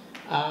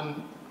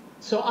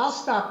 So I'll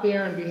stop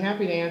there and be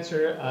happy to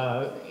answer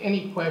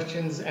any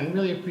questions, and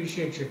really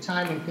appreciate your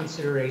time and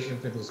consideration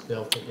for this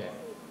bill today.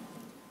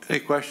 Any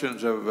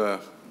questions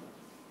of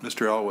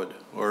Mr. Elwood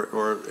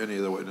or any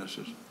of the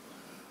witnesses?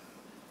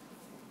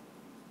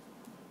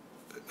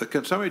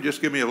 can somebody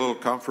just give me a little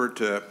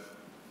comfort?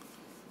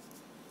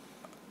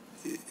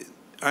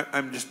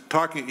 I'm just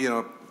talking, you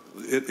know,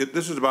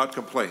 this is about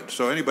complaints.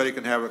 So anybody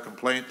can have a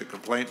complaint. The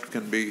complaint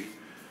can be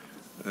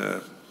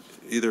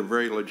either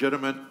very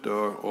legitimate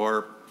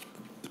or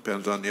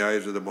depends on the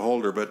eyes of the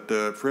beholder, but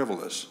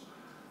frivolous.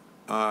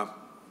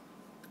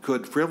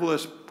 Could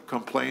frivolous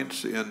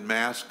complaints in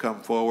mass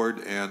come forward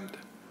and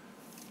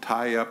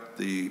tie up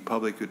the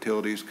Public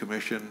Utilities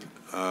Commission?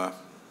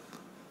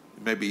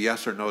 Maybe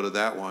yes or no to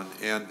that one.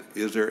 And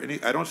is there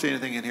any, I don't see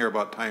anything in here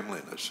about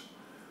timeliness.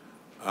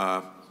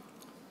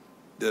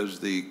 Does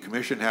the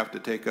commission have to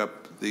take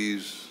up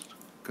these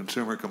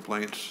consumer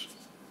complaints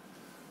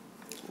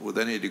with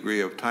any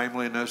degree of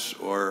timeliness,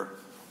 or,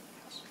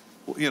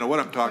 you know, what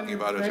I'm talking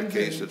about is a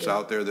case that's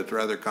out there that's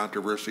rather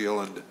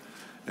controversial, and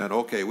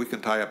okay, we can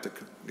tie up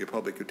the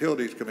Public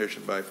Utilities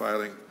Commission by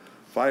filing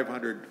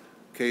 500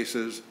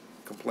 cases,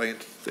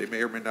 complaints. They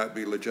may or may not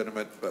be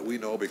legitimate, but we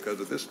know because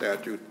of this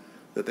statute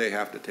that they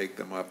have to take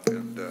them up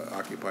and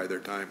occupy their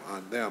time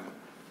on them,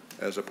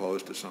 as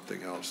opposed to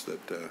something else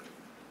that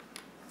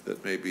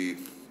that may be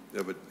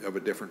of a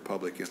different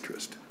public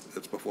interest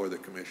that's before the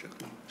commission.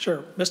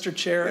 Sure. Mr.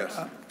 Chair, yes.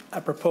 I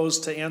propose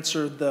to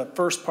answer the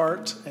first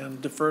part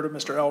and defer to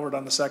Mr. Elwood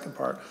on the second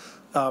part.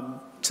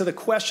 To the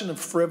question of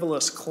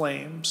frivolous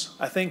claims,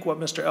 I think what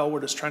Mr.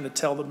 Elwood is trying to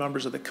tell the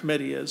members of the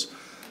committee is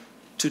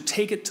to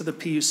take it to the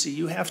PUC,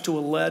 you have to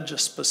allege a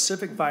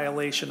specific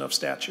violation of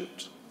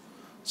statutes.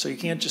 So you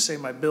can't just say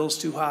my bill's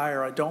too high,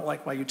 or I don't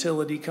like my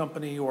utility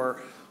company, or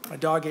my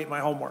dog ate my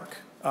homework.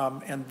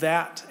 And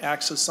that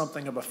acts as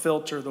something of a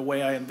filter the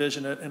way I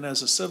envision it. And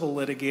as a civil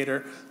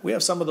litigator, we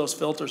have some of those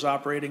filters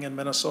operating in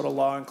Minnesota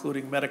law,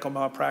 including medical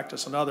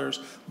malpractice and others,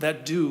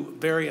 that do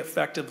very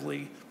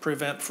effectively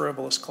prevent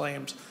frivolous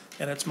claims.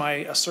 And it's my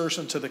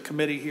assertion to the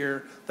committee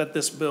here that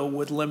this bill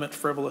would limit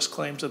frivolous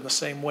claims in the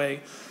same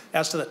way.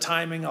 As to the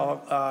timing,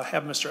 I'll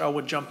have Mr.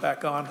 Elwood jump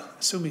back on. I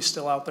assume he's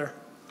still out there.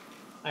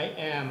 I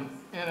am,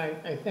 and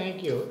I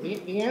thank you.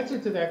 The answer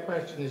to that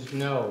question is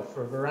no,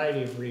 for a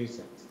variety of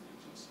reasons.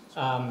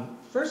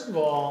 First of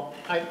all,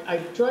 I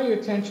draw your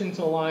attention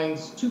to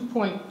lines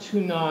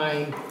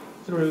 2.29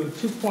 through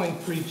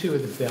 2.32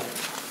 of the bill.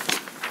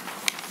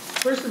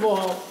 First of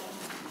all,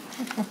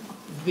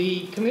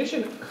 the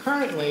commission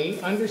currently,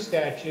 under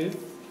statute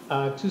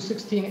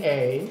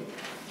 216A,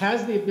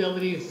 has the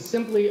ability to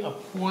simply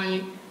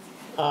appoint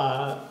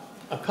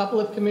a couple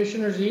of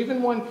commissioners, or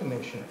even one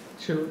commissioner,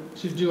 to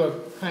do a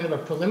kind of a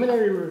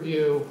preliminary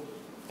review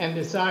and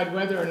decide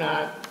whether or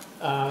not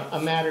a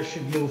matter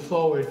should move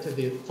forward to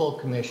the full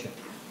commission.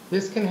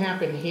 This can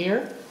happen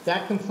here.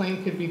 That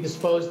complaint could be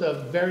disposed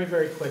of very,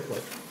 very quickly.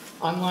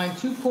 On line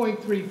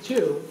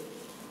 2.32,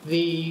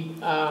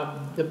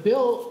 the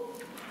bill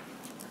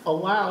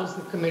allows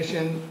the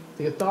commission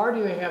the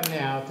authority they have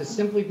now to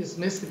simply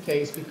dismiss the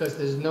case because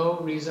there's no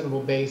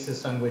reasonable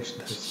basis on which to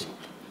proceed.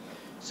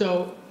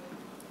 So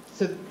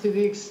to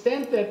the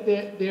extent that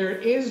there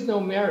is no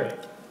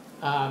merit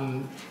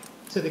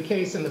to the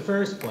case in the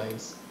first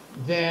place,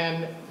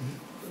 then,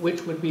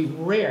 which would be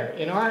rare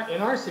in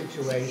our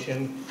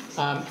situation,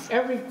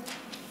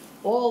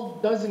 all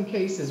dozen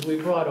cases we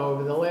brought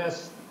over the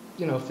last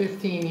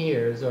 15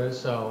 years or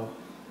so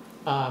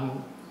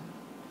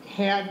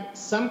had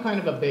some kind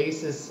of a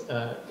basis,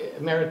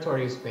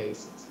 meritorious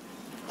basis.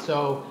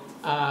 So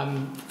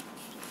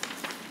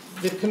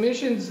the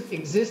commission's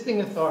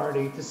existing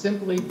authority to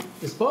simply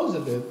dispose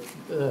of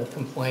the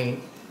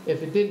complaint,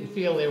 if it didn't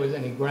feel there was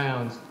any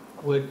grounds,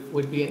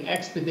 would be an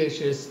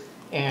expeditious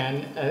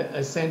and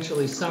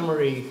essentially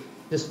summary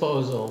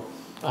disposal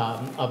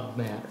of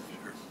the matter.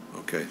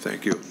 Okay,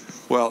 thank you.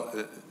 Well,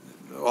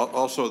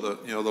 also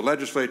the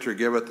legislature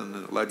giveth and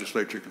the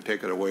legislature can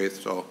take it away.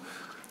 So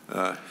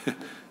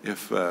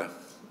if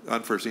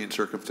unforeseen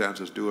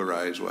circumstances do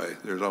arise, why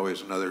there's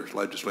always another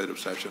legislative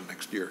session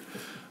next year.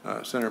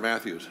 Senator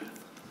Matthews.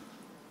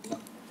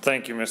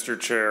 Thank you, Mr.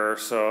 Chair.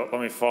 So let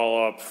me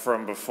follow up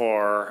from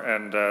before.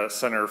 And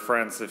Senator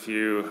Frentz, if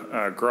you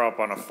grew up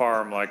on a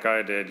farm like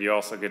I did, you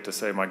also get to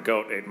say my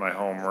goat ate my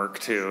homework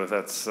too.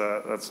 That's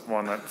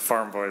one that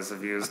farm boys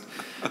have used.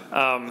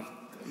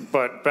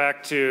 But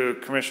back to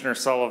Commissioner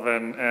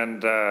Sullivan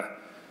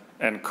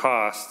and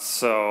costs.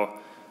 So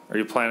are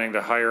you planning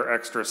to hire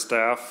extra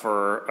staff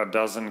for a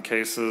dozen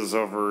cases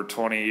over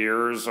 20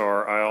 years?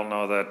 Or I all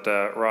know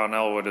that Ron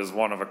Elwood is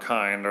one of a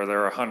kind. Are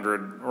there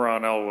 100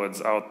 Ron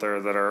Elwoods out there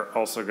that are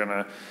also going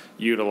to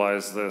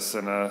utilize this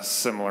in a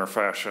similar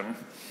fashion?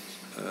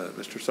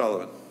 Mr.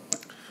 Sullivan.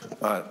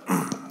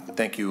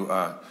 Thank you,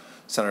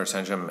 Senator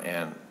Senjum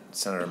and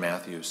Senator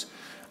Matthews.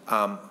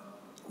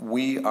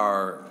 We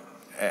are,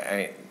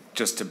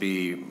 just to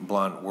be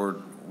blunt,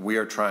 we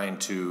are trying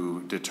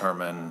to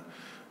determine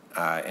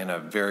in a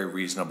very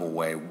reasonable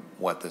way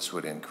what this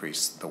would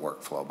increase the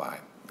workflow by.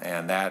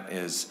 And that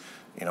is,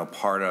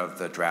 part of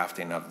the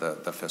drafting of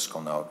the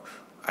fiscal note.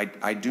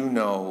 I do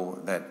know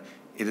that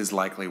it is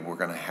likely we're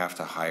going to have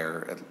to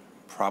hire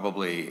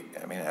probably,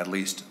 at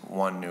least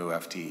one new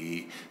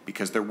FTE,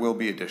 because there will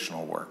be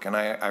additional work. And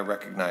I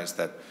recognize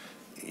that,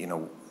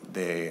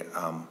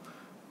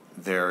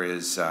 there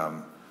is,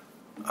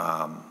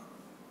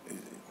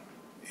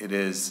 it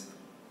is,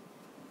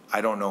 I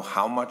don't know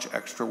how much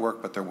extra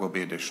work, but there will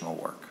be additional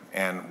work.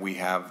 And we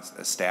have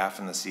a staff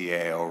in the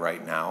CAO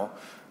right now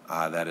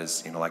that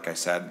is, like I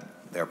said,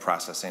 they're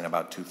processing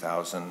about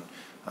 2,000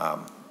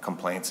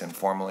 complaints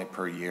informally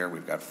per year.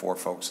 We've got 4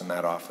 folks in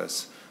that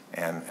office,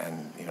 and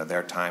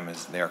their time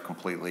is, they're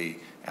completely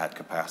at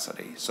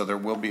capacity. So there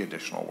will be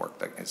additional work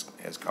that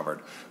is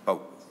covered. But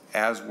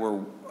as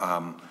we're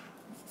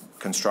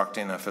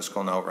constructing a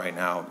fiscal note right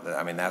now,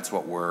 I mean, that's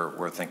what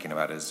we're thinking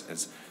about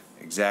is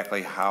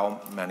exactly how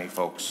many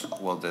folks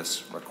will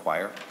this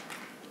require,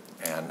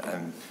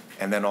 and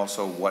then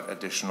also what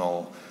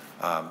additional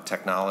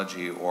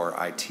technology or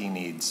IT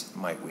needs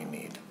might we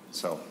need.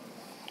 So,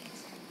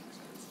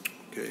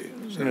 okay,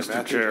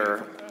 Mr.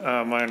 Chair,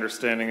 my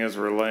understanding is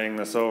we're laying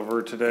this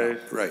over today.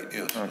 Right.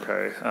 Yes.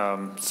 Okay.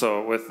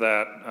 So with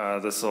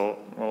that, this will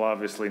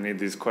obviously need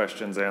these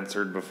questions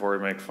answered before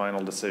we make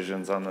final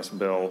decisions on this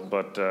bill.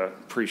 But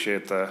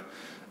appreciate the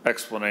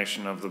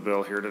explanation of the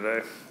bill here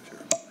today. Sure.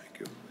 Thank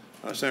you,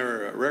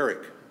 Senator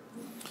Rarick.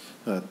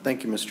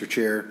 Thank you, Mr.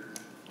 Chair.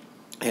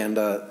 And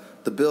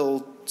the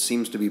bill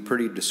seems to be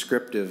pretty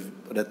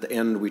descriptive, but at the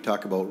end we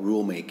talk about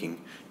rulemaking.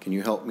 Can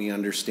you help me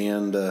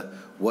understand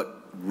what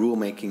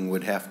rulemaking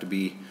would have to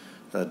be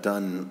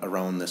done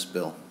around this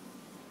bill?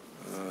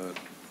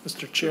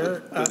 Mr.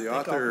 Chair. To the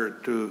author or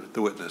to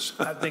the witness?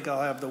 I think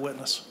I'll have the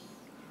witness.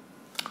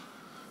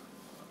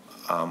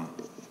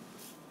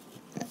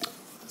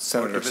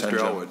 Senator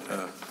Senjum,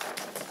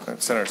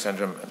 Senator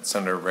Senjum,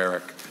 Senator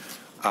Rarick,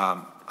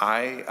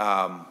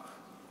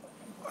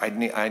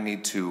 I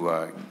need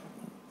to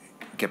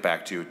get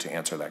back to you to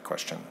answer that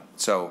question.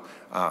 So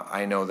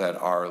I know that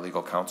our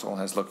legal counsel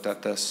has looked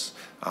at this,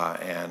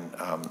 and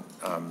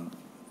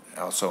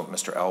also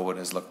Mr. Elwood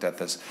has looked at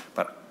this,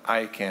 but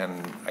I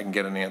can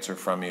get an answer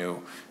from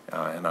you,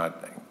 and I'd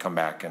come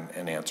back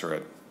and answer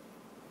it,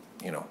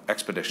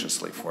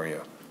 expeditiously for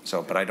you.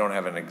 So, but I don't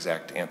have an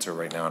exact answer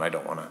right now, and I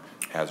don't want to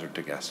hazard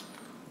to guess.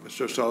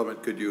 Mr. Sullivan,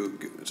 could you,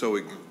 so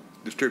we can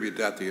distribute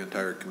that to the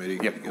entire committee?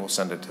 Yep, we'll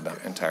send it to the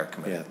entire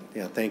committee.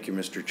 Yeah. Thank you,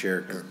 Mr.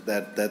 Chair.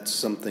 That's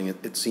something.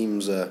 It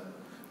seems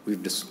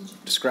we've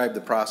described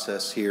the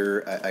process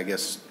here. I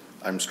guess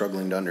I'm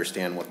struggling to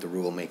understand what the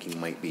rulemaking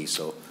might be.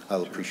 So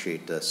I'll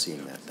appreciate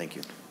seeing that. Thank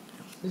you.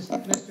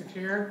 Mr.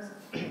 Chair.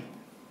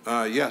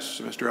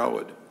 Yes, Mr.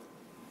 Elwood.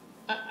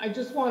 I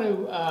just want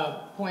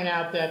to point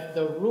out that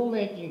the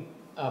rulemaking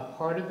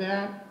part of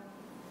that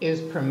is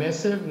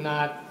permissive,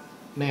 not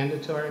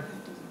mandatory.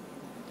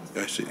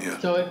 I see, yeah.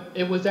 So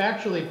it was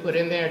actually put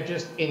in there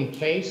just in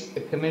case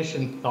the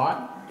commission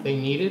thought they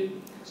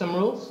needed some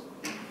rules.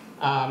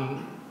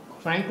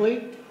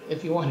 Frankly,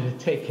 if you wanted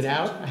to take it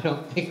out, I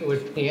don't think it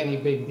would be any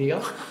big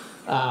deal.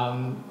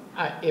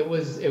 It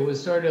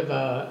was sort of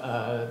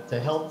to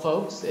help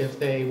folks if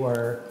they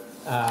were,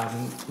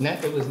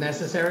 it was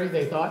necessary,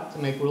 they thought, to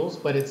make rules,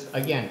 but it's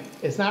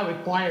not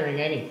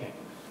requiring anything.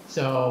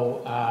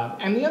 So,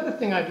 and the other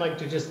thing I'd like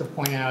to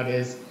point out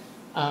is,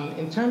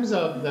 in terms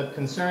of the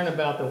concern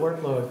about the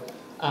workload,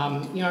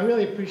 I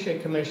really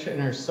appreciate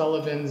Commissioner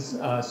Sullivan's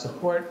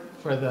support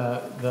for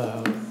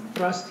the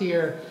thrust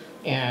here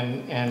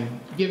and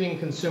giving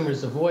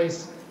consumers a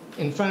voice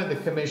in front of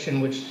the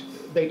commission, which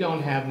they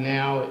don't have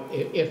now,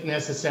 if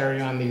necessary,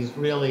 on these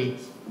really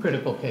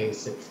critical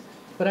cases.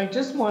 But I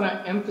just want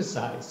to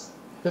emphasize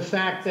the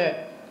fact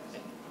that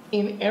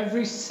in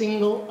every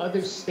single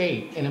other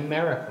state in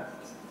America,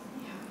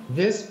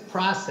 this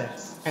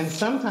process, and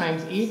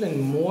sometimes even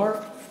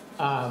more,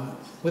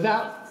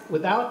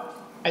 without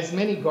as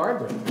many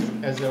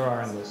guardrails as there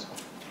are in this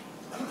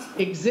one,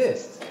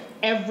 exists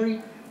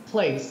every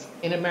place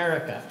in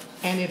America,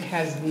 and it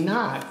has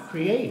not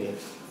created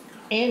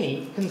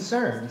any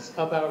concerns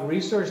about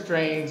resource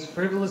drains,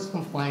 frivolous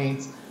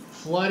complaints,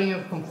 flooding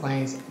of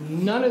complaints,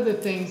 none of the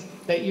things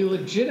that you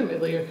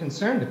legitimately are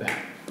concerned about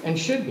and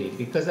should be,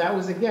 because that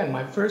was, again,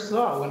 my first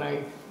thought when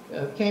I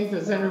came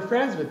to Senator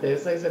Frentz with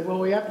this. I said, well,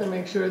 we have to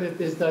make sure that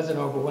this doesn't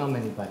overwhelm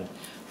anybody.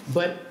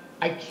 But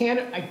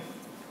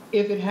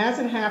if it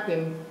hasn't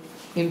happened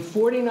in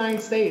 49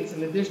 states in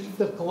the District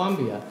of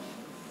Columbia,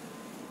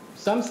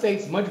 some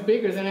states much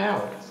bigger than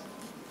ours,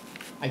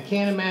 I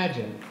can't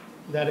imagine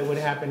that it would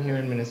happen here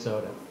in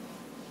Minnesota.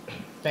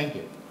 Thank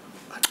you.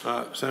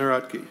 Senator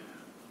Radke.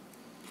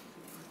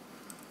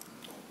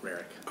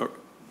 Rarick.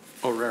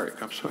 Oh,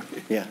 Rarick, I'm sorry.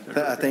 Yeah,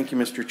 thank you,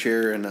 Mr.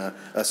 Chair. And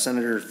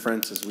Senator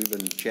Frentz, as we've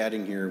been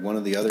chatting here, one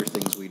of the other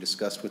things we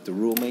discussed with the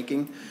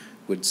rulemaking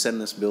would send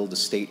this bill to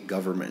state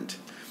government.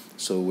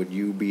 So would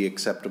you be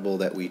acceptable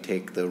that we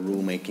take the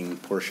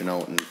rulemaking portion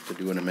out and to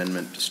do an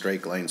amendment to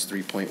strike lines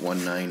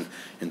 3.19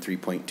 and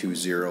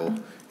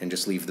 3.20 and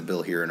just leave the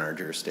bill here in our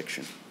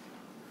jurisdiction?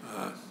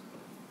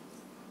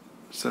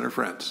 Senator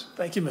Frentz.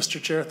 Thank you, Mr.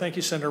 Chair. Thank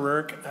you, Senator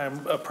Rarick. I'm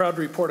proud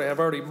to report I have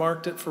already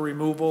marked it for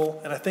removal,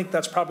 and I think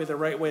that's probably the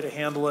right way to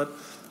handle it.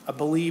 I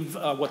believe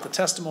what the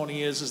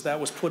testimony is that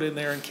was put in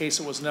there in case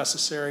it was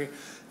necessary,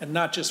 and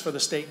not just for the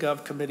state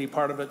gov committee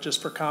part of it,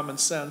 just for common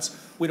sense.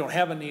 We don't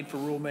have a need for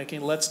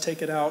rulemaking. Let's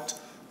take it out.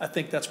 I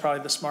think that's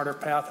probably the smarter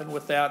path. And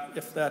with that,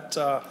 if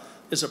that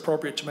is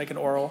appropriate to make an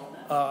oral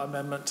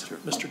amendment,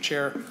 Mr.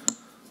 Chair,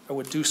 I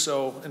would do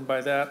so. And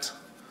by that,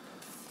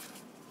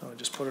 I'll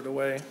just put it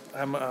away.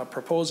 I'm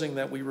proposing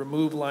that we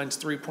remove lines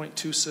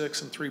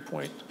 3.26 and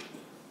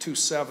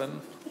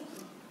 3.27.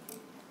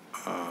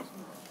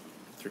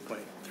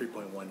 3.19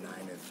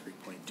 and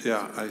 3.2.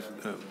 Yeah,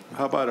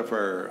 how about if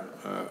our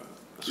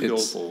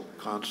skillful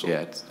counsel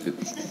tells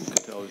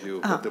you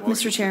what the motion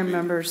Mr. Chair should and be?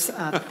 members,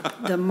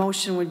 the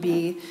motion would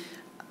be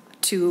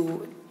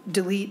to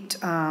delete,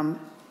 on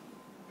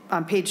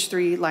page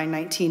 3, line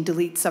 19,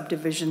 delete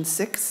subdivision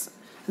 6,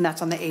 and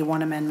that's on the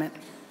A1 amendment.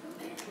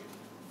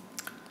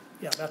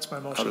 Yeah, that's my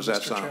motion, How does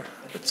that Mr. sound? Chair.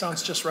 It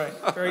sounds just right.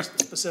 Very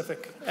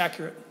specific,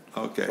 accurate.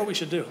 Okay. What we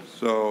should do.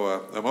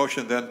 So a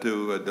motion then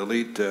to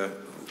delete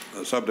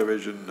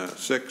subdivision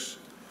 6,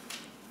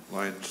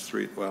 lines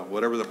 3, well,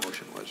 whatever the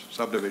motion was,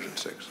 subdivision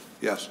 6.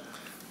 Yes,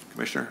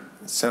 Commissioner?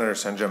 Senator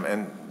Senjum,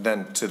 and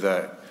then to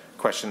the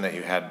question that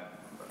you had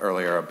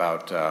earlier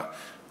about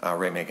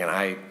rate making,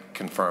 I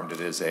confirmed it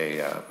is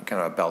a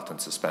kind of a belt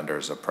and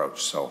suspenders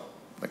approach, so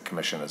the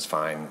commission is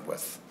fine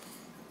with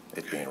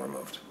it being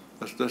removed.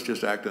 Let's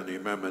just act on the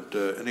amendment.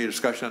 Any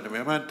discussion on the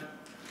amendment?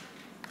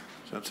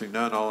 Sensing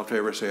none, all in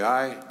favor say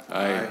aye.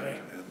 Aye.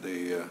 And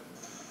the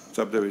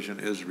subdivision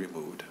is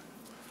removed.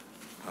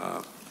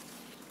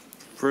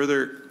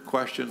 Further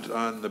questions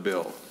on the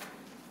bill?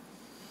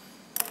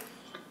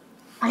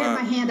 I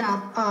have my hand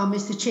up,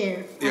 Mr.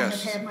 Chair. Yes. I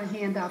have had my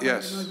hand up.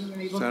 Yes, I don't know if you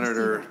were able to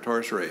Senator see that.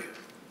 Torres-Ray.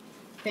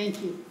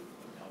 Thank you.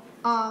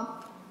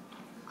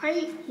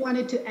 I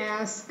wanted to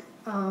ask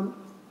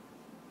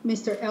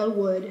Mr.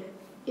 Elwood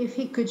if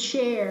he could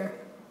share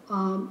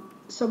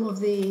some of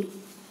the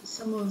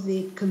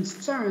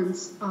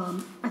concerns.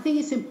 I think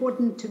it's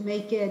important to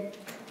make it,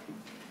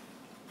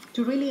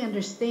 to really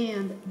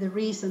understand the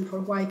reason for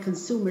why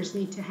consumers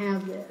need to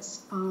have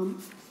this.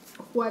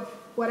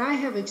 What I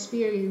have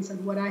experienced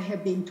and what I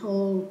have been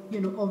told,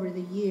 over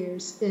the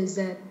years is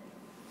that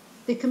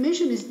the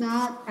commission is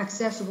not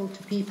accessible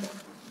to people.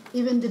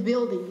 Even the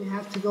building, you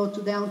have to go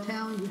to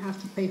downtown, you have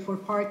to pay for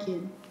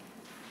parking.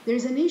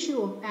 There's an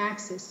issue of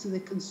access to the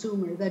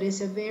consumer that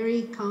is a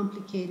very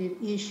complicated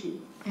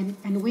issue. And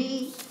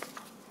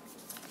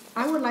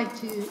I would like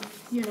to,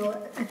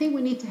 I think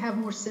we need to have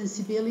more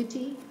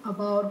sensibility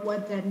about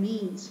what that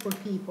means for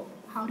people.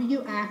 How do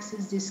you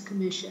access this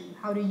commission?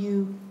 How do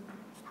you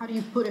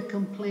put a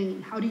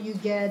complaint? How do you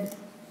get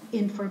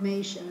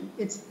information?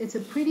 It's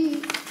a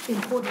pretty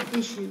important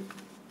issue.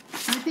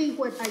 I think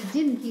what I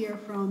didn't hear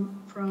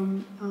from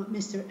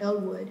Mr.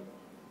 Elwood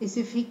is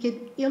if he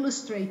could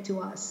illustrate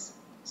to us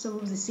some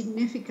of the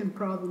significant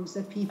problems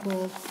that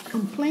people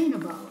complain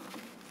about.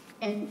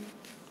 And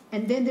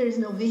then there is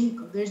no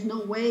vehicle. There's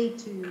no way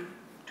to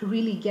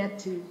really get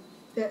to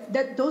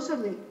that. Those are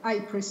the, I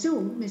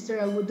presume, Mr.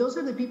 Elwood, those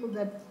are the people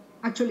that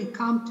actually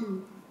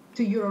come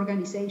to your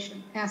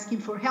organization asking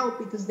for help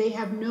because they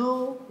have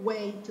no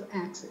way to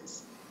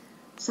access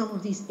some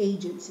of these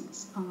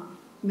agencies.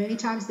 Many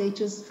times they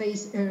just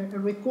face a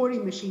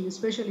recording machine,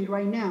 especially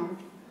right now,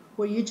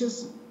 where you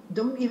just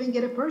don't even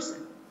get a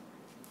person.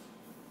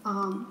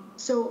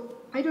 So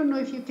I don't know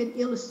if you can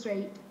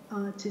illustrate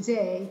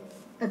today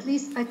at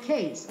least a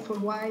case for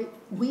why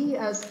we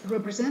as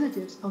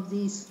representatives of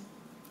these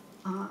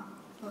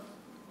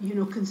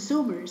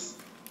consumers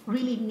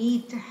really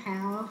need to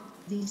have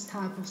these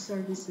type of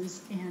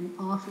services and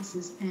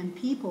offices and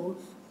people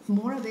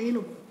more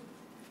available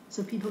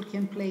so people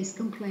can place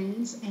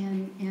complaints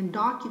and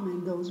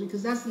document those,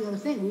 because that's the other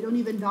thing. We don't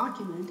even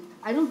document.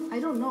 I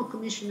don't know,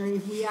 Commissioner,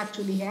 if we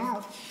actually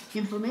have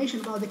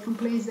information about the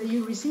complaints that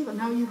you receive and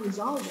how you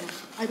resolve them.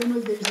 I don't know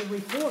if there's a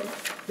report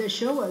that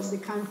shows us the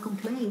kind of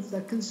complaints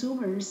that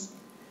consumers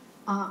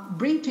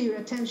bring to your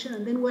attention,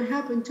 and then what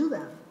happened to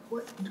them.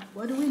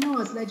 What do we know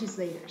as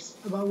legislators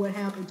about what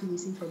happened to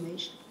this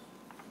information?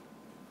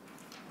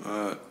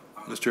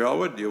 Mr.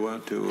 Elwood, do you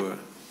want to,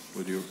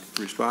 would you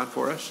respond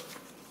for us?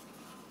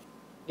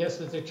 Yes,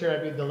 Mr. Chair,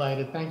 I'd be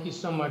delighted. Thank you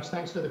so much.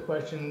 Thanks for the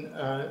question,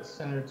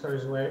 Senator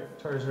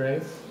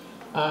Torres-Ray.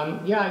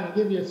 Yeah, I can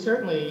give you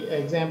certainly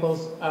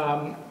examples.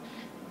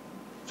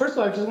 First of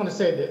all, I just want to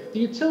say that the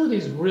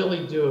utilities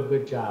really do a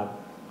good job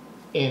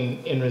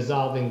in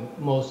resolving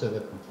most of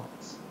the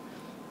complaints.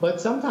 But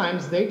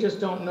sometimes they just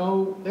don't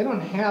know, they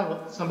don't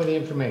have some of the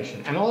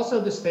information. And also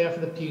the staff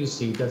of the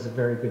PUC does a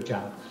very good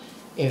job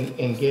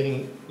in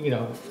getting,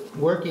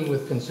 working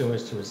with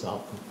consumers to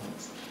resolve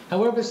complaints.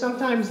 However,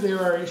 sometimes there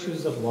are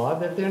issues of law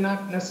that they're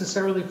not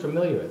necessarily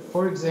familiar with.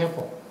 For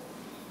example,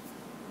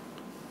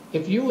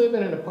 if you live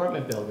in an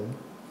apartment building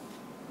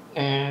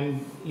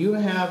and you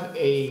have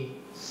a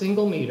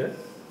single meter,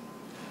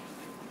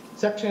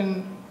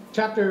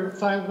 Chapter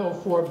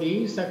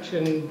 504B,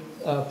 Section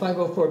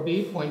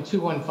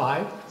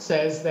 504B.215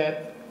 says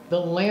that the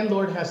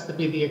landlord has to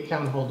be the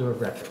account holder of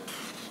record.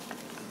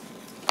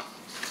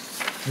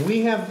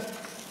 We have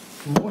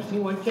more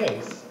than one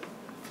case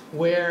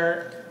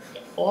where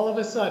all of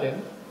a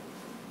sudden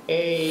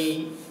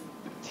a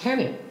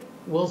tenant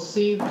will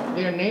see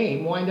their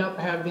name, wind up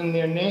having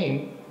their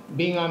name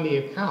being on the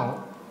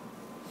account,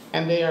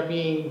 and they are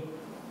being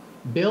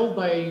billed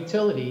by a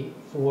utility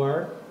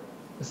for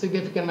a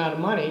significant amount of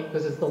money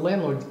because it's the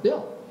landlord's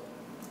bill.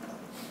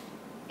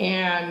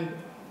 And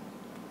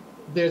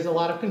there's a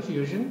lot of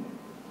confusion.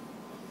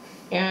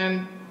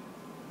 And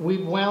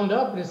we've wound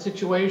up in a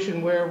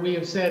situation where we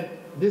have said,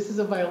 this is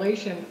a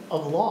violation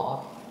of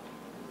law,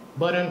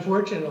 but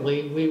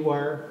unfortunately, we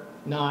were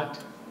not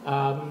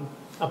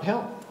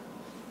upheld.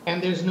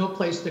 And there's no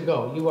place to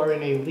go. You are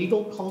in a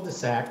legal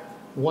cul-de-sac.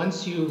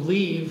 Once you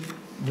leave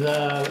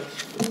the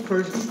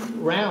first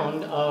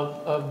round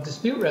of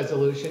dispute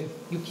resolution,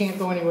 you can't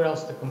go anywhere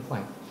else to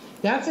complain.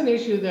 That's an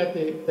issue that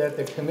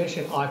the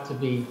commission ought to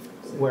be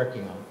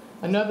working on.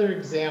 Another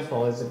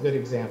example is a good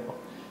example.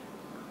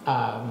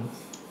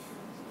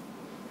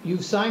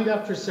 You've signed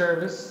up for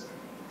service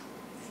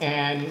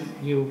and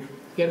you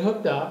get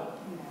hooked up,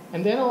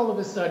 and then all of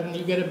a sudden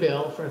you get a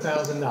bill for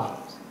 $1,000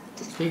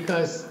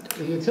 because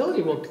the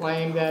utility will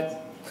claim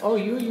that, oh,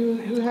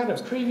 you had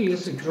a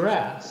previous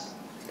address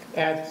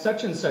at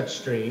such and such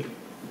street,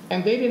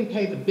 and they didn't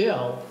pay the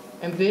bill,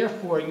 and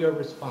therefore you're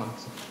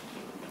responsible.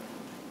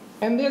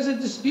 And there's a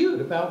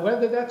dispute about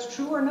whether that's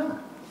true or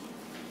not.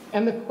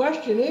 And the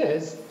question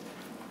is,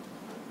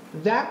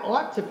 that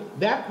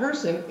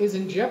person is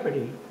in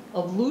jeopardy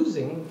of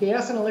losing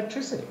gas and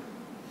electricity,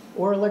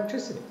 or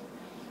electricity.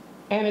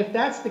 And if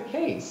that's the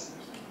case,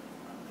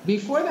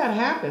 before that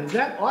happens,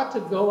 that ought to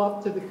go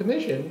up to the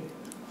commission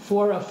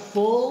for a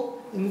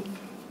full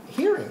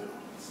hearing.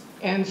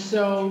 And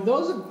so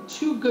those are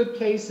two good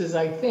cases,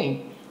 I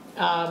think,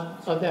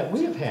 that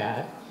we have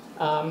had,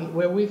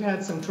 where we've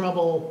had some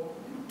trouble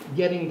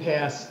getting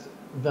past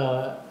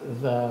the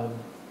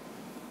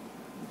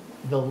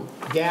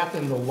gap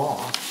in the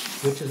law,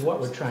 which is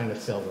what we're trying to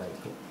fill right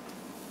here.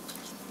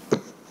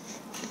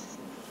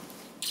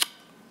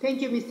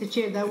 Thank you, Mr.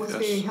 Chair. That was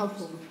very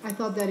helpful. I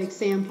thought that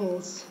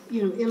examples,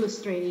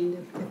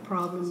 illustrating the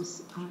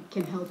problems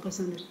can help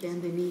us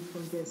understand the need for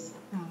this.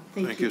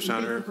 Thank you,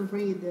 Senator. Thank you for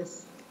bringing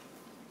this.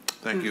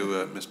 Thank you,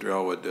 Mr.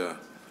 Elwood.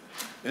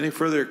 Any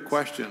further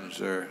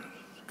questions or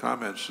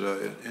comments?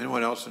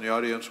 Anyone else in the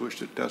audience wish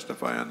to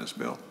testify on this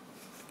bill?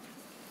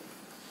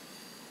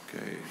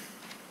 Okay.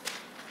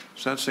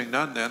 Sensing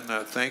none, then,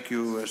 thank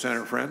you,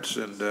 Senator Frentz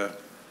and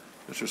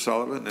Mr.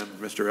 Sullivan and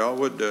Mr.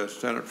 Elwood.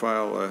 Senate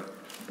File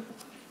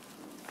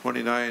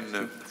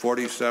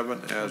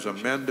 2947 as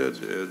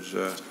amended is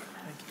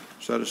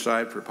set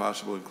aside for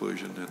possible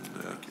inclusion in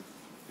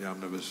the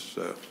omnibus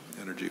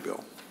energy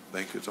bill.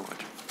 Thank you so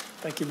much.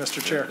 Thank you,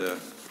 Mr. Chair. And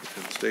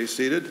stay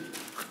seated.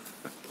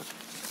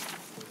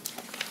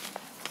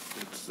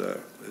 It's the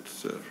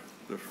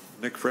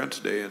Nick Frentz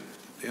Day in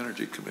the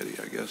Energy Committee,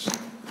 I guess.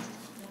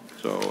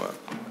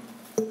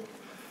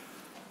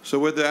 So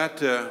with that,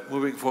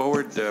 moving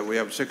forward, we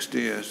have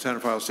Senate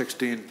File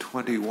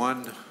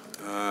 1621.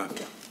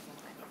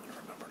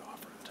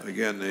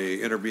 Again,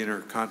 the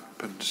intervenor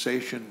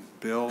compensation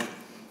bill,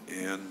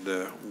 and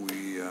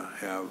we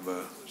have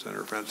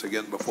Senator Frentz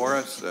again before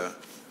us.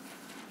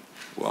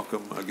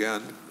 Welcome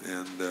again,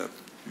 and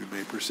you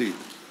may proceed.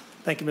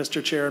 Thank you,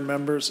 Mr. Chair and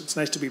members. It's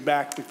nice to be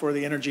back before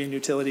the Energy and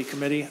Utility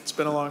Committee. It's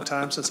been a long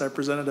time since I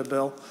presented a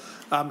bill.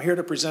 I'm here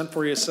to present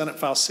for you Senate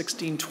File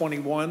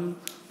 1621,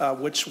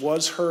 which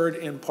was heard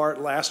in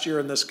part last year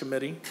in this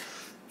committee.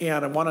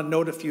 And I want to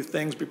note a few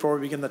things before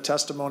we begin the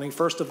testimony.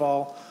 First of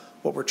all,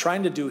 what we're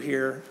trying to do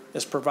here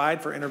is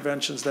provide for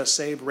interventions that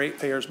save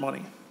ratepayers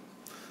money.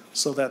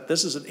 So that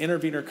this is an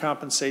intervenor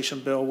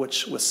compensation bill,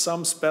 which with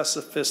some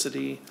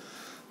specificity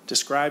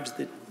describes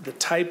the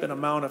type and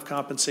amount of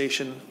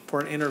compensation for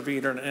an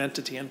intervenor and an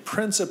entity. And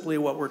principally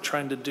what we're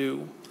trying to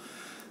do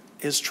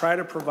is try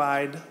to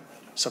provide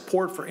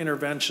support for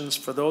interventions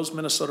for those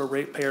Minnesota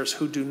ratepayers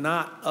who do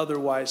not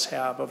otherwise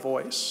have a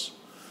voice.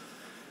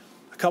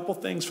 A couple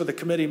things for the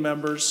committee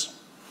members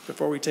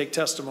before we take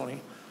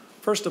testimony.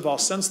 First of all,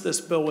 since this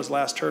bill was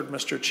last heard,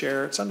 Mr.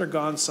 Chair, it's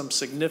undergone some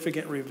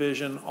significant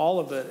revision, all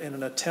of it in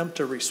an attempt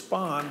to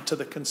respond to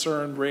the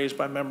concern raised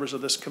by members of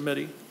this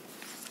committee.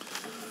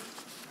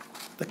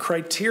 The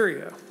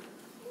criteria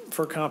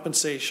for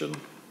compensation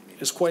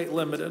is quite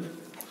limited.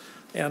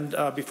 And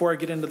before I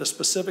get into the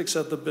specifics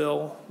of the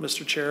bill,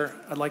 Mr. Chair,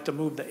 I'd like to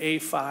move the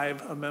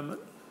A5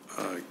 amendment.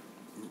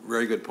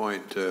 Very good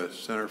point.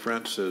 Senator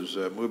Frentz is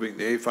moving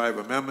the A5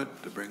 amendment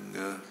to bring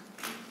the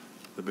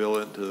bill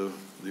into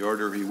the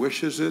order he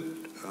wishes it.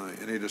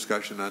 Any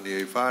discussion on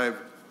the A5?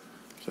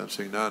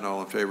 Sensing none,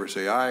 all in favor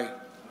say aye. Aye.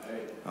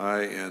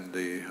 Aye, and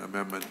the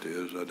amendment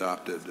is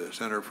adopted.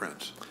 Senator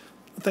Frentz.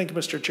 Thank you,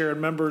 Mr. Chair and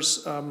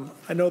members.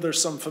 I know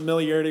there's some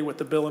familiarity with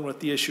the bill and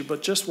with the issue,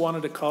 but just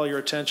wanted to call your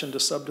attention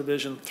to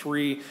subdivision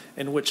 3,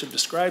 in which it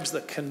describes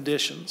the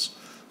conditions.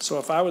 So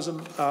if I was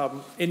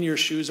in your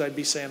shoes, I'd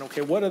be saying,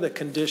 okay, what are the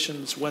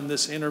conditions when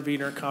this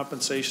intervenor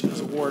compensation is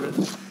awarded?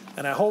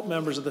 And I hope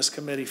members of this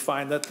committee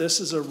find that this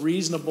is a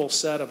reasonable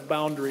set of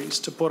boundaries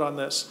to put on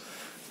this.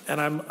 And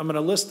I'm going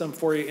to list them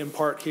for you in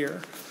part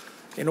here.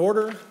 In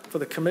order for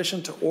the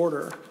commission to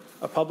order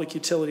a public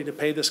utility to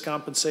pay this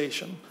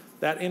compensation,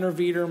 that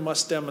intervener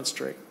must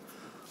demonstrate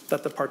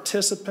that the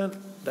participant,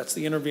 that's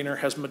the intervener,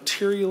 has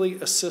materially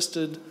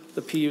assisted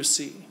the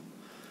PUC.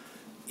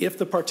 If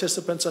the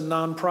participant's a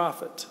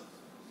nonprofit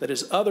that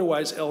is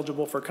otherwise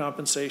eligible for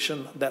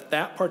compensation,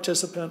 that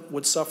participant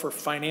would suffer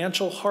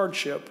financial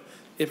hardship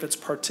if its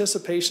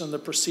participation in the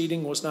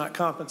proceeding was not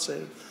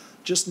compensated.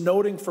 Just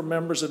noting for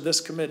members of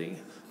this committee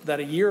that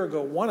a year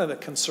ago, one of the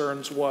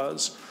concerns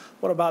was,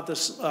 what about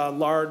this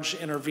large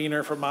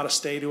intervener from out of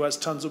state who has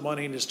tons of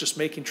money and is just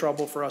making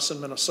trouble for us in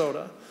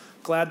Minnesota?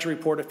 Glad to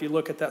report, if you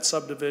look at that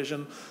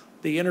subdivision,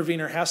 the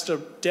intervener has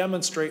to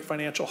demonstrate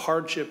financial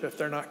hardship if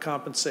they're not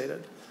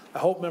compensated. I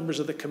hope members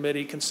of the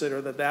committee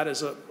consider that that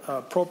is an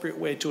appropriate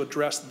way to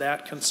address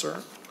that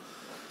concern.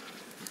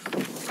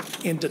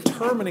 In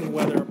determining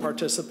whether a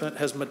participant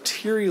has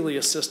materially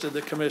assisted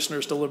the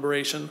commissioner's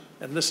deliberation,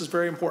 and this is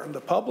very important,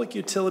 the Public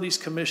Utilities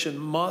Commission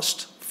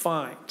must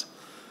find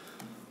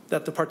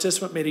that the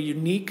participant made a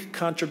unique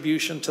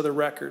contribution to the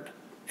record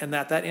and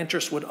that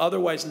interest would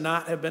otherwise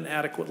not have been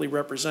adequately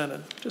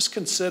represented. Just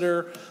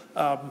consider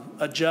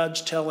a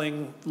judge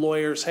telling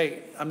lawyers,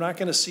 hey, I'm not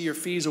going to see your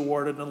fees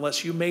awarded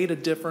unless you made a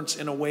difference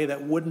in a way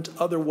that wouldn't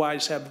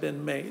otherwise have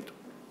been made.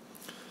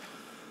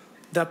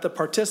 That the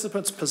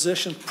participant's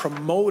position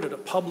promoted a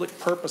public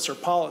purpose or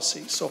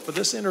policy. So for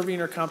this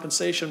intervener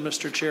compensation,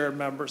 Mr. Chair and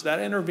members, that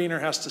intervener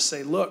has to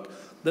say, look,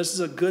 this is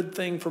a good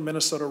thing for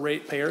Minnesota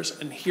ratepayers,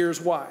 and here's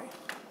why.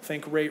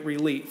 Think rate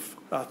relief,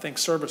 think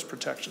service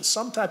protection.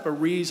 Some type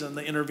of reason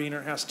the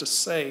intervener has to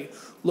say,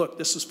 look,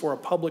 this is for a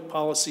public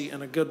policy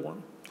and a good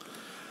one.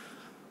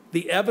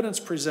 The evidence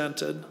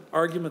presented,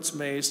 arguments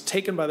made,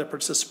 taken by the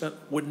participant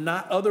would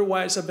not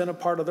otherwise have been a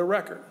part of the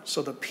record.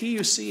 So the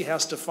PUC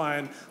has to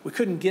find, we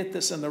couldn't get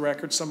this in the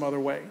record some other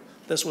way.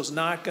 This was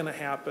not going to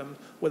happen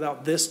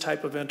without this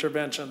type of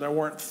intervention. There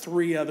weren't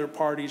 3 other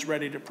parties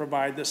ready to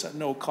provide this at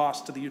no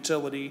cost to the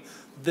utility.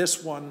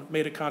 This one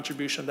made a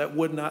contribution that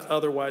would not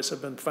otherwise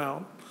have been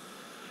found.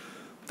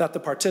 That the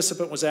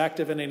participant was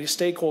active in any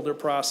stakeholder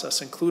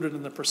process included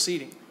in the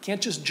proceeding.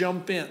 Can't just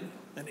jump in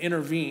and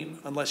intervene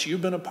unless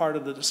you've been a part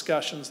of the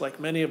discussions like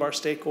many of our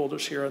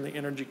stakeholders here on the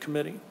Energy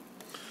Committee.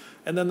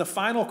 And then the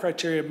final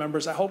criteria,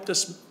 members, I hope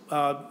this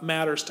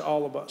matters to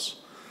all of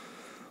us.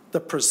 The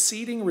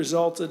proceeding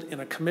resulted in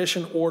a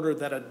commission order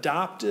that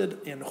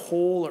adopted in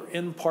whole or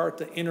in part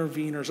the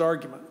intervener's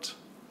argument.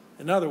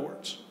 In other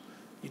words,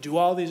 you do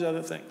all these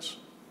other things.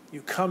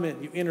 You come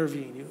in, you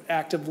intervene, you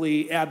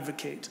actively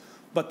advocate,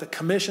 but the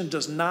commission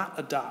does not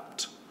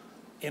adopt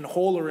in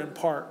whole or in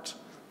part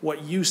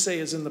what you say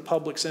is in the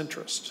public's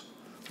interest.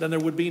 Then there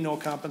would be no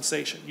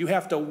compensation. You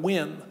have to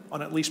win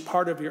on at least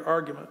part of your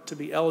argument to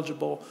be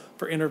eligible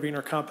for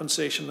intervener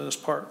compensation in this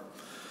part.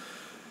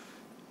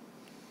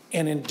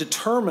 And in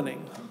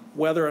determining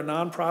whether a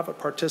nonprofit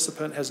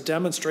participant has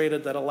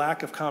demonstrated that a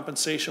lack of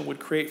compensation would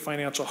create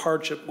financial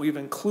hardship, we've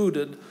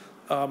included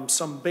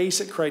some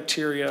basic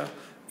criteria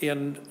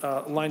in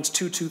lines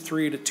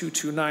 223 to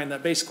 229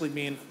 that basically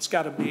mean it's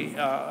got to be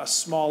a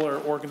smaller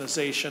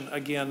organization,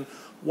 again,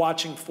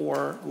 watching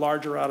for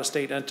larger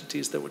out-of-state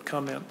entities that would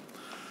come in.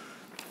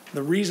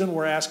 The reason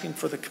we're asking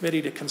for the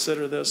committee to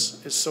consider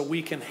this is so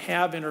we can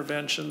have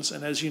interventions,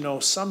 and as you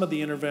know, some of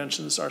the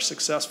interventions are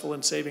successful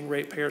in saving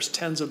ratepayers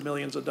tens of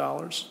millions of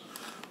dollars.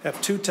 I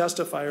have 2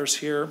 testifiers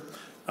here,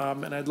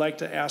 and I'd like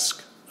to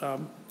ask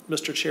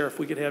Mr. Chair if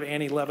we could have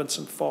Annie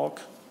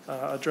Levinson-Falk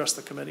address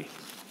the committee.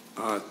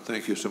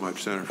 Thank you so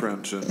much, Senator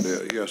Frentz,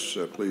 and yes,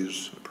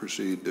 please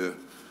proceed,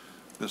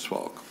 Ms.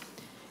 Falk.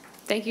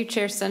 Thank you,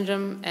 Chair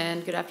Senjum,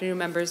 and good afternoon,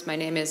 members. My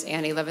name is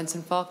Annie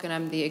Levinson-Falk, and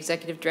I'm the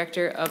Executive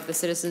Director of the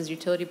Citizens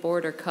Utility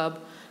Board, or CUB,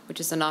 which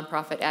is a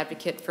nonprofit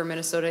advocate for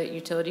Minnesota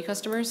utility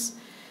customers.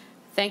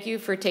 Thank you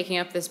for taking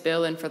up this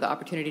bill and for the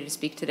opportunity to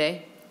speak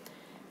today.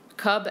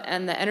 CUB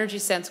and the Energy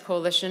Sense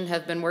Coalition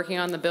have been working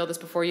on the bill that's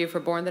before you for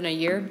more than a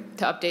year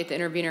to update the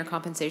intervener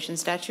compensation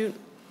statute.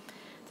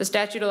 The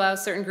statute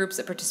allows certain groups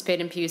that participate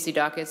in PUC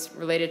dockets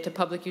related to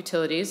public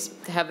utilities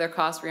to have their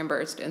costs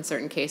reimbursed in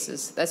certain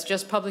cases. That's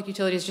just public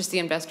utilities, just the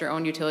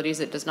investor-owned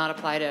utilities. It does not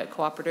apply to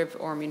cooperative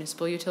or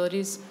municipal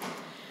utilities.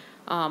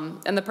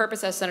 And the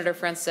purpose, as Senator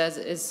Frentz says,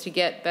 is to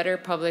get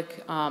better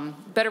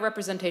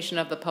representation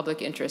of the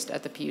public interest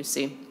at the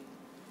PUC.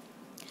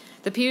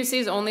 The PUC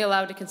is only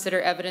allowed to consider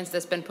evidence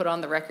that's been put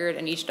on the record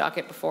in each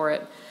docket before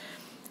it.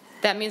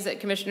 That means that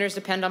commissioners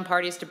depend on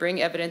parties to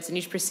bring evidence in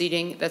each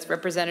proceeding that's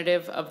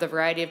representative of the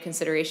variety of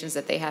considerations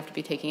that they have to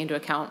be taking into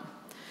account.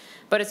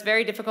 But it's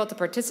very difficult to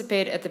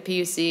participate at the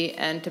PUC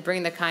and to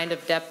bring the kind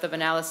of depth of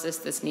analysis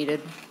that's needed.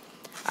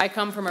 I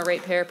come from a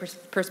ratepayer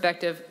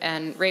perspective,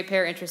 and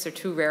ratepayer interests are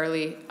too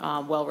rarely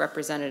well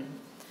represented.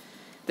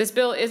 This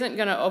bill isn't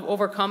going to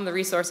overcome the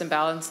resource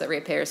imbalance that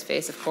ratepayers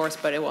face, of course,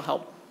 but it will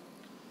help.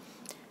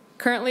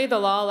 Currently, the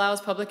law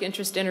allows public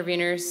interest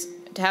interveners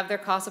to have their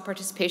cost of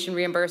participation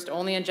reimbursed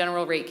only in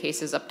general rate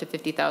cases up to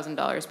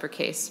 $50,000 per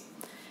case.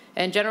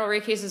 And general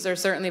rate cases are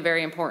certainly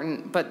very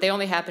important, but they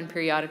only happen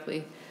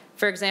periodically.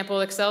 For example,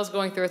 Xcel is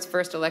going through its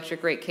first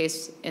electric rate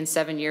case in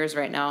 7 years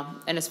right now,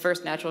 and its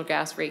first natural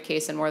gas rate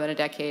case in more than a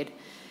decade.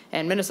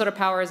 And Minnesota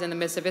Power is in the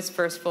midst of its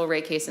first full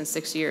rate case in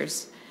 6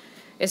 years.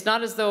 It's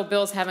not as though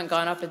bills haven't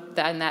gone up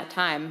in that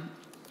time,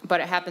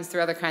 but it happens through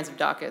other kinds of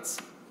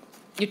dockets.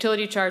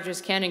 Utility charges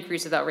can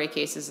increase without rate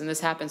cases, and this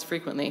happens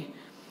frequently.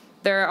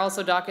 There are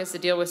also dockets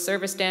that deal with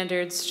service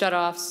standards,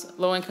 shutoffs,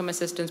 low-income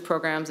assistance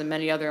programs, and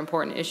many other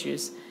important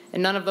issues,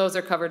 and none of those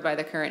are covered by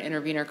the current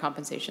intervenor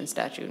compensation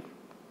statute.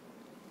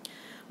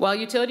 While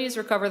utilities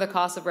recover the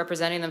cost of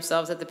representing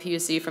themselves at the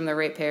PUC from their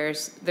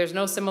ratepayers, there's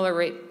no similar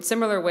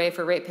way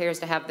for ratepayers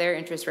to have their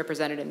interests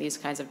represented in these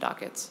kinds of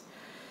dockets.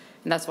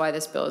 And that's why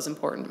this bill is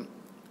important.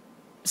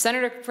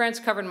 Senator Frentz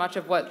covered much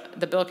of what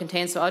the bill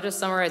contains, so I'll just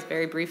summarize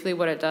very briefly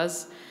what it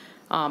does.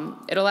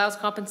 It allows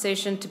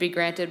compensation to be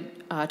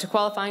granted to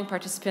qualifying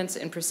participants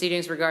in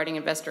proceedings regarding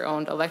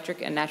investor-owned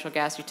electric and natural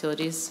gas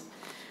utilities.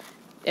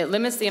 It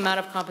limits the amount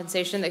of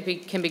compensation that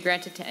can be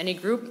granted to any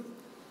group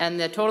and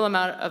the total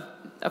amount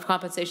of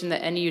compensation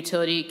that any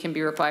utility can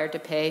be required to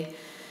pay,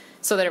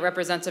 so that it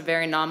represents a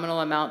very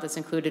nominal amount that's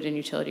included in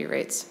utility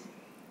rates.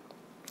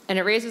 And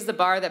it raises the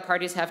bar that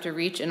parties have to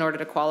reach in order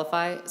to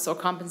qualify, so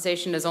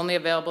compensation is only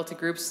available to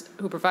groups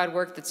who provide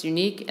work that's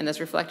unique and that's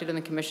reflected in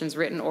the Commission's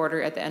written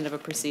order at the end of a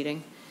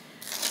proceeding.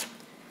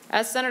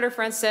 As Senator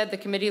Frentz said, the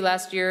committee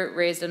last year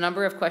raised a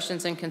number of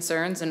questions and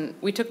concerns, and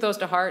we took those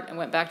to heart and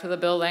went back to the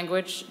bill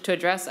language to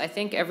address, I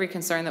think, every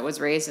concern that was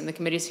raised in the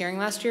committee's hearing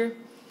last year.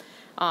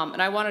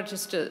 And I wanted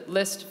just to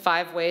list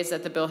 5 ways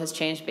that the bill has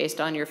changed based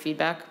on your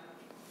feedback.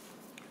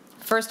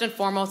 First and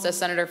foremost, as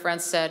Senator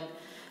Frentz said,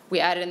 we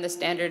added in the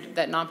standard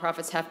that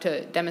nonprofits have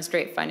to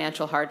demonstrate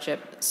financial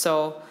hardship.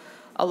 So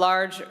a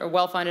large or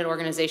well-funded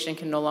organization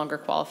can no longer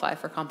qualify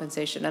for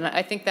compensation. And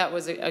I think that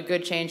was a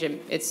good change, and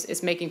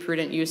it's making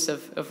prudent use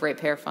of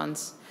ratepayer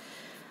funds.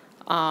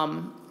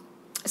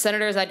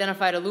 Senators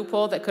identified a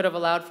loophole that could have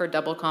allowed for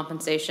double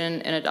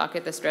compensation in a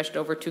docket that stretched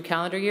over 2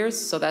 calendar years,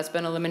 so that's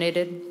been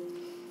eliminated.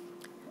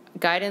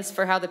 Guidance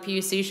for how the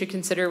PUC should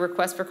consider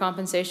requests for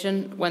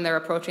compensation when they're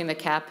approaching the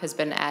cap has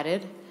been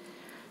added.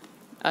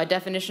 A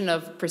definition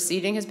of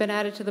proceeding has been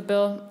added to the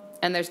bill,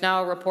 and there's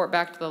now a report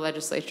back to the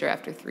legislature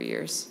after 3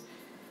 years.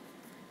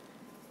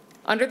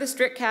 Under the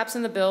strict caps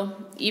in the bill,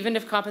 even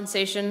if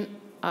compensation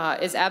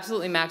is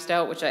absolutely maxed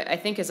out, which I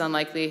think is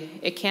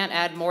unlikely, it can't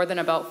add more than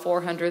about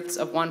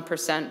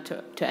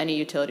 0.04% to any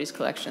utilities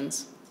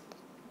collections.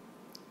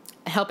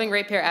 Helping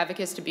ratepayer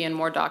advocates to be in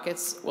more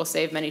dockets will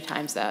save many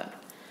times that.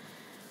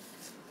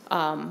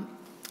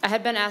 I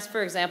had been asked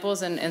for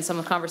examples in some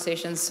of the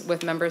conversations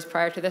with members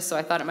prior to this, so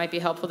I thought it might be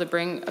helpful to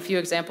bring a few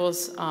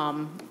examples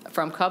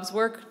from CUB's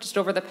work just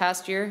over the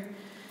past year.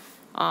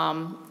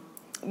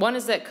 One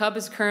is that CUB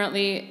is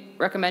currently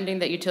recommending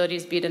that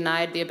utilities be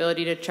denied the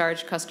ability to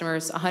charge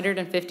customers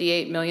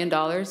 $158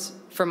 million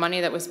for money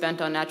that was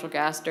spent on natural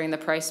gas during the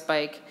price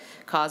spike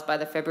caused by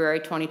the February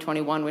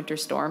 2021 winter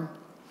storm.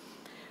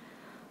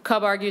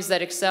 CUB argues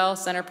that Xcel,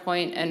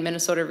 CenterPoint, and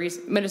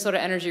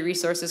Minnesota Energy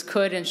Resources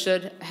could and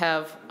should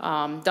have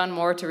done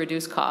more to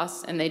reduce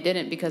costs, and they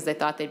didn't because they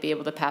thought they'd be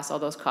able to pass all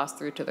those costs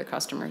through to their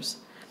customers.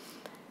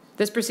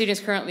 This proceeding is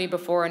currently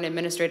before an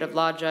administrative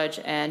law judge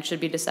and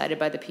should be decided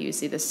by the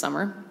PUC this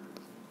summer.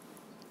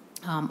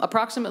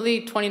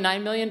 Approximately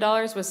 $29 million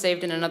was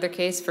saved in another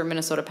case for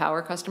Minnesota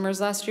Power customers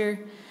last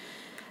year.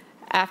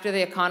 After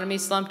the economy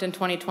slumped in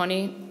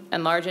 2020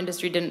 and large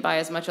industry didn't buy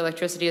as much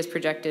electricity as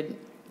projected,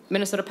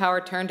 Minnesota Power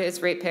turned to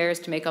its ratepayers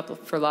to make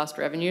up for lost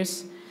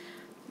revenues.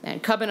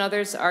 And CUB and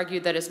others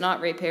argued that it's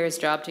not ratepayers'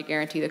 job to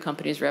guarantee the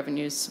company's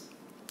revenues,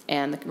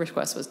 and the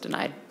request was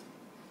denied.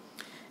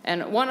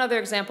 And one other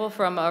example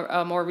from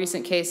a more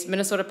recent case,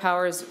 Minnesota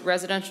Power's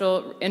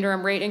residential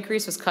interim rate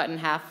increase was cut in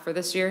half for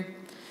this year.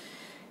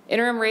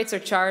 Interim rates are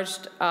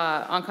charged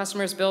on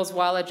customers' bills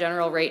while a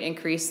general rate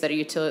increase that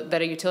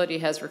a utility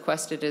has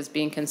requested is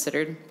being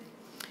considered.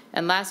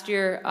 And last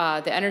year,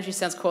 the Energy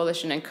Sense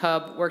Coalition and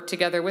CUB worked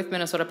together with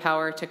Minnesota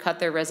Power to cut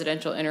their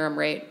residential interim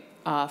rate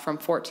from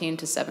 14%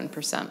 to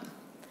 7%.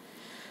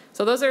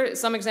 So those are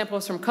some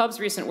examples from CUB's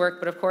recent work,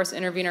 but of course,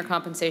 intervenor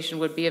compensation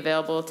would be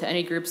available to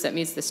any groups that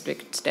meets the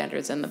strict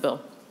standards in the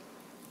bill.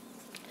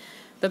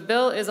 The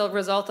bill is a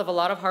result of a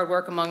lot of hard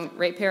work among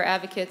ratepayer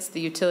advocates, the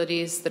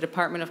utilities, the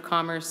Department of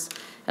Commerce,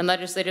 and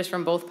legislators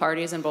from both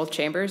parties and both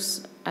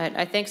chambers.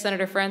 I thank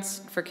Senator Frentz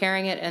for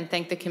carrying it and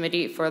thank the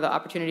committee for the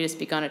opportunity to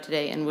speak on it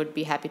today, and would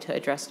be happy to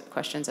address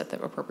questions at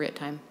the appropriate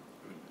time.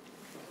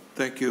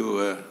 Thank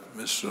you,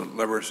 Ms.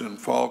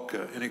 Leverson-Falk.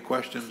 Any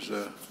questions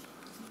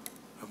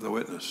of the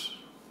witness?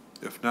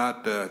 If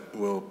not,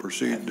 we'll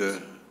proceed.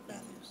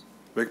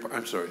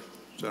 I'm sorry,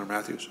 Senator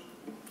Matthews.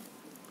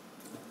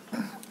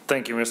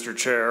 Thank you, Mr.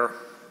 Chair.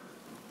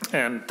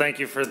 And thank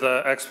you for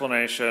the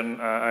explanation.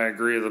 I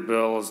agree the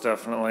bill is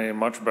definitely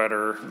much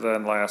better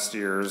than last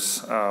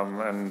year's,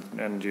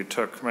 and you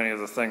took many of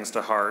the things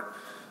to heart.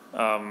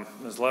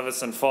 Ms.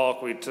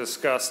 Levinson-Falk, we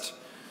discussed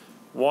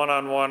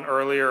one-on-one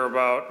earlier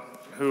about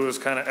who was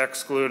kind of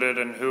excluded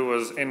and who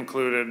was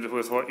included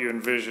with what you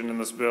envisioned in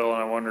this bill,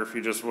 and I wonder if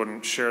you just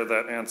wouldn't share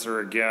that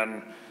answer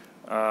again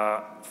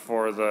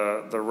for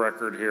the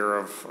record here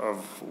of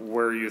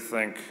where you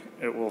think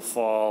it will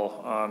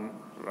fall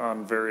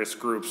on various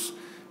groups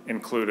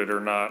included or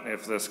not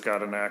if this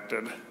got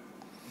enacted.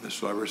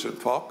 Ms. Leverson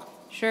Falk?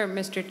 Sure,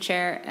 Mr.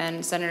 Chair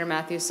and Senator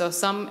Matthews. So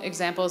some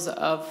examples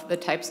of the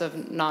types of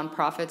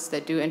nonprofits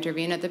that do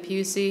intervene at the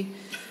PUC.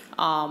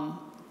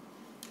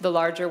 The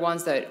larger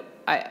ones that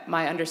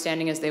my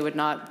understanding is they would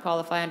not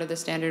qualify under the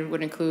standard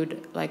would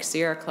include like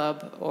Sierra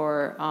Club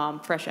or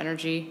Fresh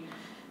Energy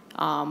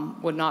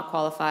would not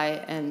qualify,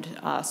 and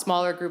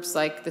smaller groups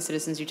like the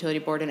Citizens Utility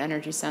Board and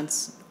Energy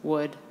Sense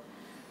would.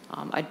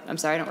 I'm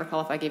sorry, I don't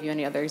recall if I gave you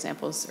any other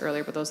examples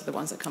earlier, but those are the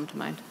ones that come to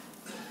mind.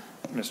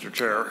 Mr.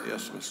 Chair.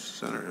 Yes, Mr.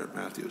 Senator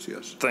Matthews,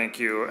 yes. Thank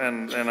you,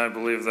 and I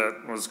believe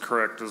that was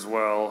correct as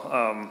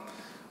well.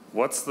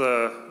 What's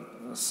the,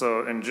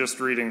 so in just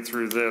reading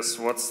through this,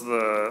 what's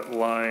the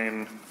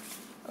line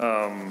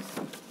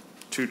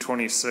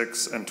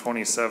 226 and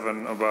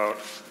 27 about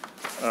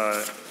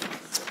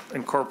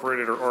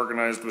incorporated or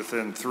organized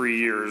within 3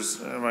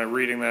 years? Am I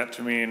reading that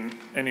to mean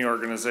any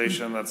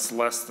organization that's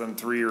less than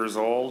 3 years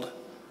old?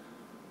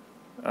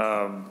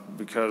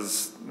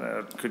 Because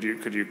could you,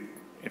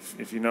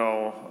 if you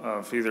know,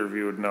 if either of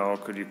you would know,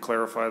 could you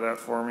clarify that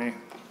for me?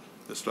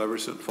 Ms.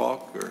 Leverson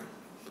Falk, or?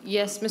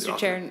 Yes, Mr.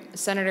 Chair,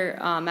 Senator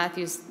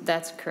Matthews,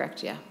 that's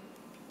correct, yeah.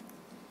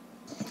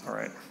 All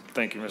right,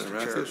 thank you, Mr. Chair.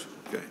 Matthews?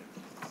 Okay.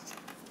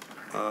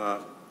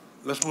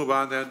 Let's move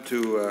on then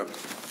to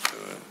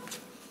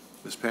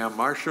Ms. Pam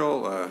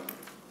Marshall. I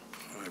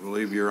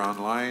believe you're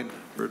online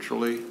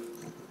virtually.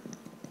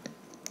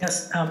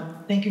 Yes,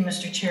 thank you,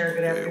 Mr. Chair.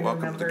 Good afternoon,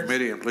 welcome members. to the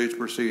committee, and please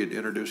proceed.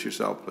 Introduce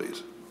yourself,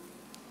 please.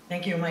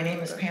 Thank you. My name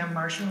is Pam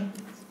Marshall.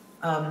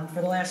 For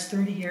the last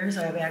 30 years,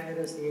 I have acted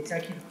as the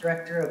Executive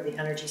Director of the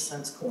Energy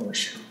Sense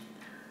Coalition.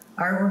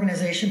 Our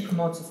organization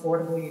promotes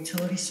affordable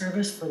utility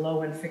service for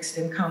low and fixed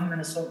income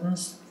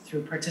Minnesotans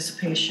through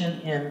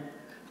participation in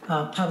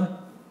Public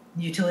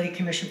Utility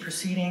Commission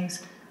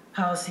proceedings,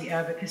 policy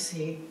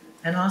advocacy,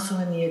 and also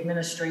in the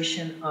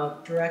administration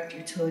of direct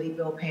utility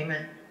bill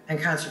payment and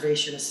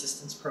conservation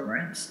assistance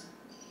programs.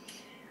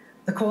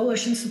 The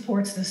coalition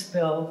supports this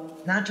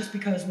bill, not just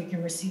because we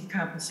can receive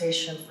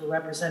compensation for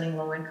representing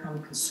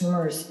low-income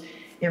consumers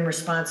in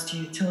response to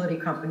utility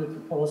company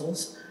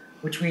proposals,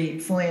 which we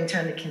fully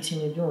intend to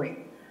continue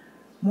doing.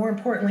 More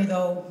importantly,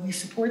 though, we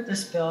support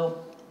this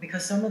bill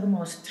because some of the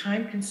most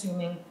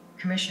time-consuming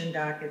commission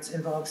dockets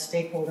involve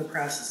stakeholder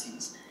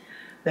processes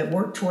that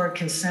work toward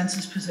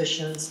consensus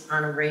positions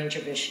on a range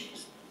of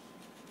issues.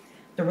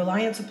 The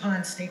reliance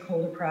upon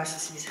stakeholder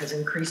processes has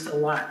increased a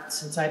lot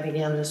since I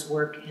began this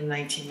work in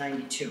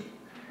 1992.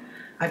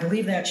 I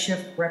believe that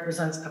shift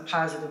represents a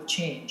positive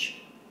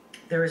change.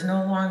 There is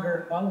no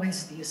longer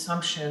always the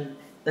assumption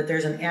that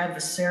there's an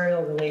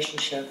adversarial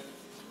relationship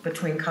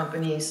between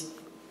companies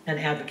and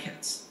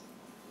advocates.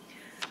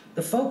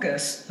 The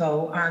focus,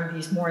 though, on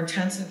these more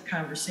intensive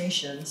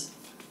conversations,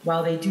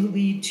 while they do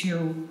lead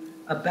to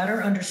a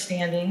better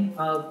understanding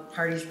of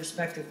parties'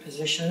 respective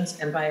positions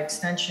and by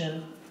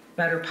extension,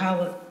 better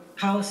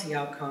policy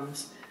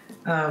outcomes,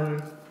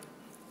 and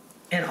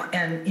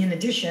in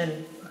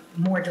addition,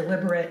 more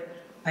deliberate,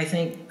 I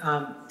think,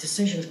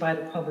 decisions by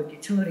the Public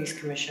Utilities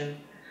Commission.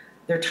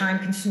 They're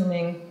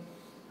time-consuming,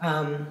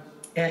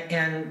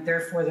 and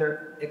therefore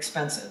they're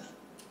expensive.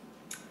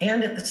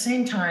 And at the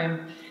same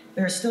time,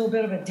 there's still a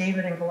bit of a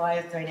David and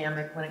Goliath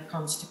dynamic when it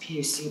comes to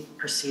PUC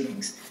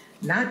proceedings,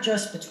 not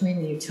just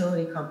between the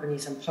utility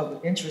companies and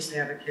public interest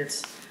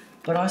advocates,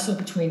 but also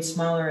between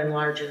smaller and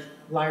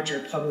larger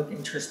public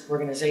interest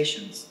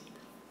organizations.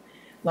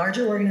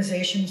 Larger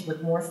organizations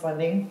with more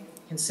funding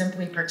can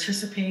simply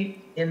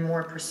participate in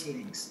more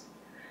proceedings.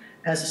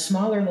 As a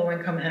smaller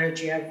low-income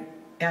energy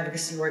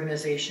advocacy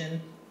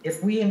organization,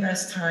 if we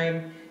invest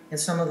time in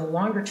some of the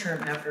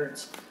longer-term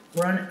efforts,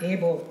 we're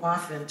unable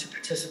often to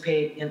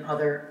participate in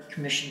other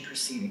commission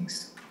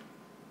proceedings.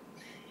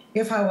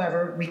 If,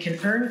 however, we can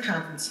earn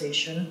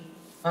compensation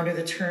under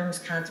the terms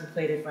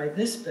contemplated by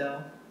this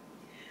bill,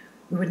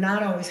 we would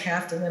not always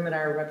have to limit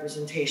our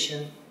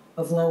representation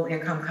of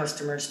low-income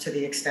customers to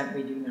the extent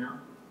we do now.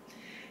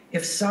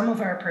 If some of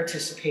our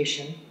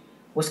participation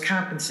was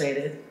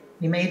compensated,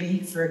 we may be,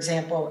 for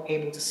example,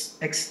 able to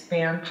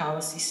expand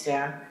policy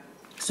staff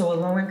so a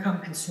low-income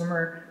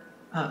consumer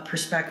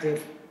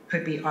perspective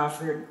could be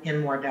offered in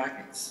more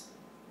dockets.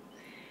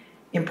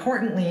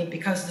 Importantly,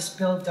 because this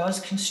bill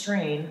does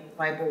constrain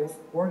by both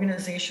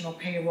organizational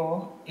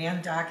payroll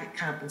and docket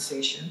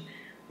compensation,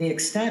 the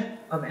extent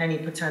of any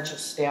potential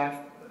staff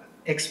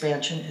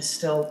expansion is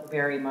still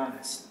very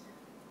modest.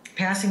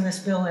 Passing this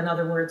bill, in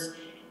other words,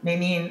 may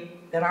mean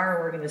that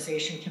our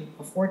organization can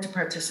afford to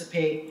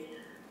participate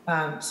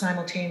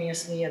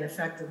simultaneously and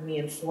effectively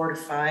in 4 to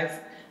 5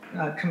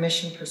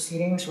 commission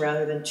proceedings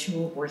rather than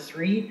 2 or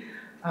 3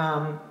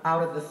 out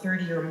of the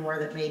 30 or more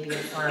that may be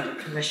in front of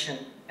the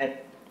commission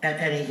at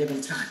any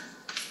given time.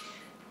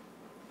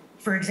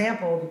 For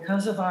example,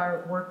 because of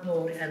our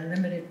workload and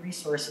limited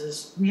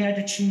resources, we had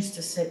to choose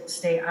to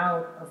stay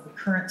out of the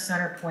current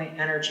CenterPoint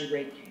energy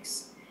rate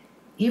case.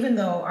 Even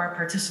though our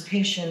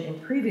participation in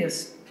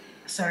previous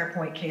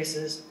CenterPoint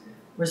cases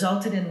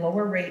resulted in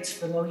lower rates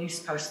for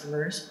low-use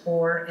customers,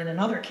 or in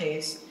another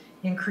case,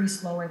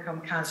 increased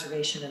low-income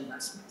conservation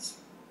investments.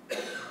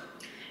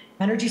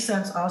 Energy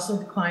Sense also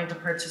declined to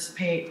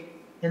participate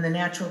in the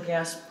natural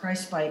gas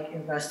price spike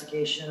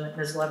investigation that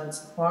Ms.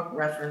 Levinson-Falk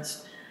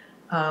referenced,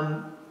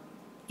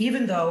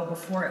 even though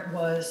before it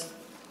was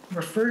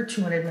referred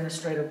to an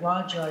administrative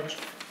law judge,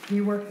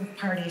 we worked with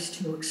parties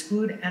to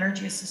exclude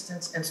energy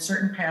assistance and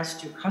certain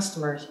pass-through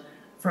customers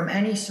from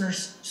any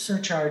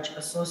surcharge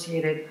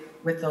associated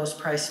with those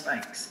price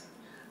spikes.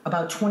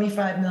 About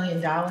 $25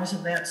 million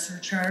of that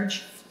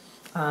surcharge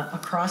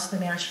across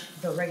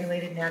the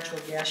regulated natural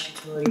gas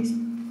utilities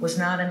was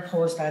not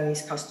imposed on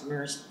these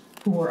customers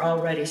who were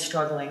already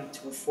struggling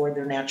to afford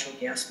their natural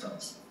gas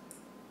bills.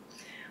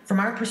 From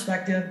our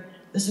perspective,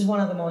 this is one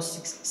of the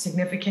most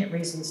significant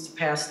reasons to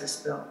pass this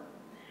bill.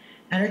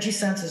 Energy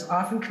Sense is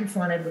often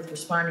confronted with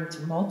responding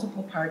to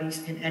multiple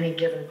parties in any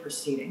given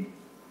proceeding.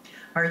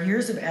 Our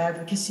years of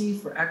advocacy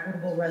for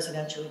equitable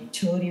residential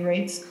utility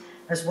rates,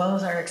 as well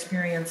as our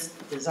experience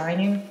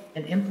designing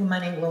and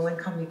implementing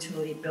low-income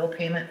utility bill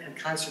payment and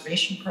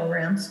conservation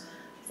programs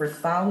for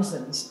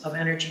thousands of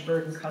energy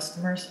burdened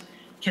customers,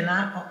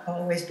 cannot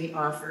always be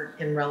offered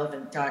in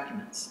relevant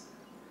dockets,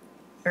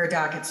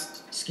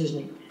 excuse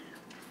me.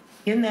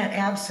 In that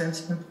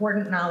absence,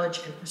 important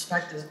knowledge and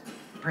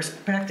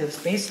perspectives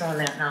based on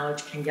that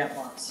knowledge can get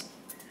lost.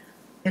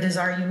 It is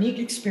our unique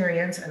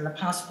experience and the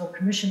possible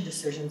commission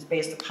decisions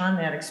based upon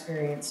that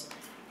experience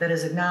that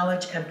is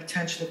acknowledged and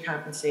potentially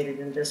compensated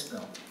in this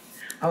bill.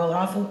 I will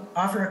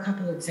offer a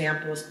couple of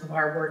examples of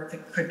our work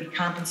that could be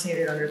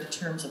compensated under the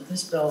terms of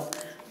this bill,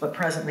 but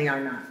presently are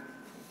not.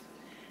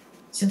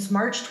 Since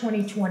March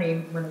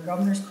 2020, when the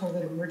governor's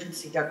COVID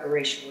emergency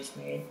declaration was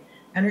made,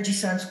 Energy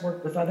Sense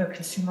worked with other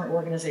consumer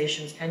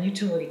organizations and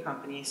utility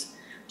companies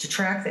to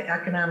track the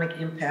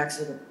economic impacts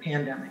of the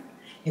pandemic,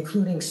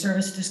 including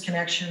service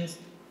disconnections,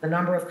 the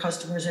number of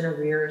customers in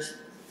arrears,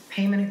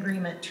 payment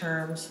agreement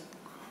terms,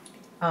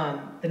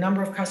 the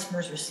number of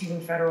customers receiving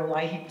federal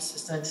LIHEAP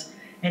assistance,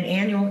 and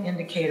annual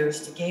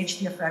indicators to gauge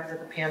the effect of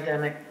the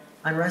pandemic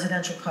on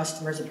residential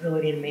customers'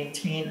 ability to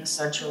maintain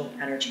essential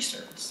energy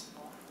service.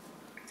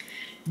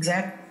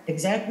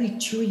 Exactly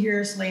 2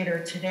 years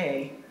later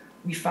today,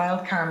 we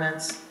filed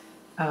comments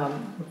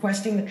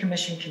requesting the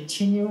Commission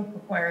continue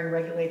requiring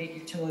regulated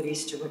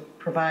utilities to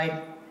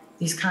provide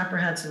these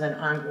comprehensive and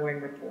ongoing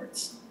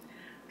reports.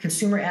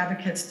 Consumer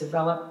advocates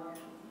developed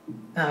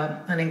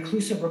an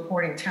inclusive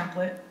reporting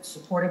template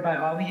supported by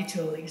all the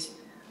utilities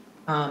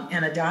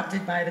and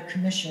adopted by the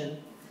Commission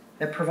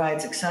that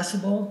provides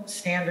accessible,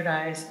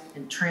 standardized,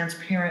 and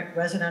transparent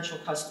residential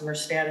customer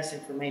status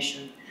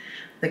information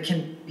that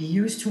can be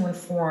used to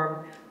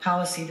inform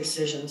policy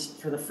decisions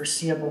for the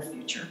foreseeable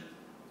future.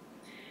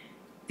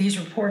 These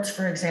reports,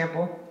 for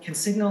example, can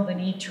signal the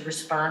need to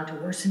respond to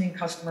worsening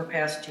customer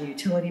pass-through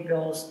utility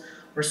bills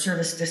or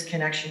service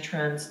disconnection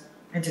trends,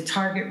 and to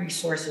target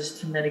resources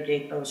to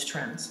mitigate those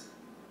trends.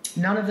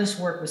 None of this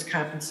work was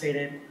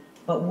compensated,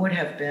 but would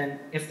have been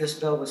if this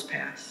bill was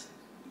passed.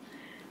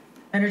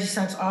 Energy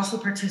Sense also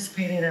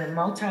participated in a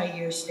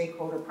multi-year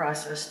stakeholder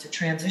process to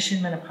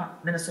transition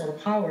Minnesota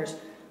Power's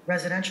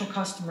residential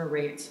customer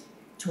rates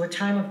to a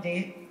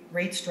time-of-day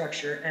rate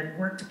structure and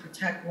work to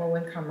protect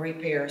low-income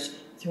ratepayers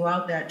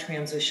throughout that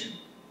transition.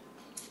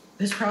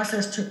 This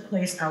process took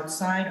place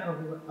outside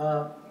of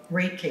a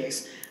rate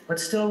case, but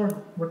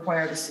still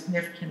required a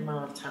significant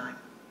amount of time.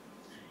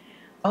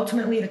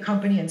 Ultimately, the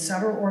company and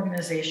several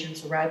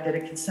organizations arrived at a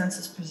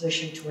consensus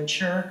position to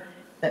ensure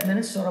that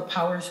Minnesota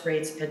Power's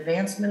rates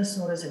advance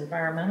Minnesota's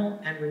environmental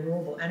and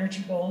renewable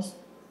energy goals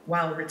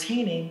while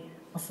retaining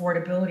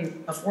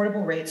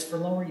affordable rates for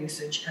lower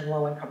usage and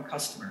low-income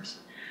customers.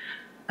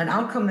 An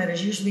outcome that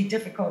is usually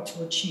difficult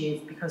to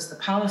achieve because the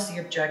policy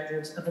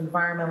objectives of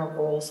environmental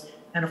goals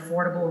and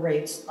affordable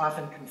rates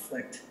often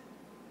conflict.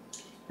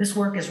 This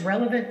work is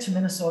relevant to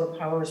Minnesota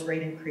Power's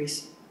rate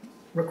increase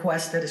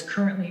request that is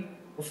currently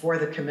before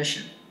the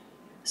Commission.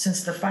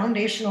 Since the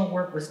foundational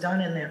work was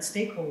done in that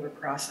stakeholder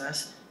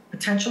process,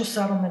 potential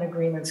settlement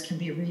agreements can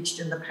be reached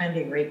in the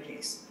pending rate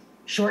case,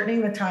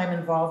 shortening the time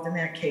involved in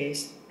that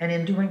case, and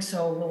in doing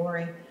so,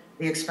 lowering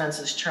the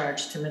expenses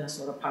charged to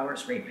Minnesota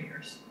Power's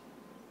ratepayers.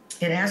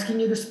 In asking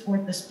you to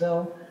support this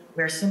bill,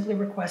 we are simply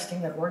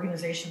requesting that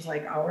organizations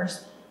like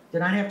ours do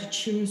not have to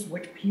choose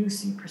which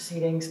PUC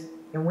proceedings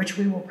in which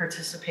we will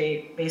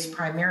participate based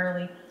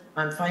primarily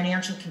on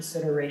financial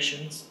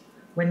considerations,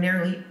 when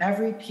nearly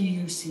every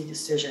PUC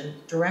decision,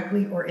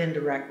 directly or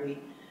indirectly,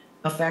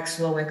 affects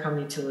low-income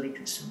utility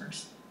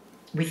consumers.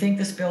 We think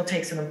this bill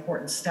takes an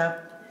important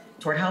step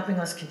toward helping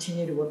us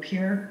continue to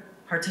appear,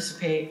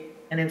 participate,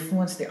 and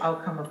influence the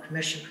outcome of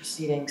Commission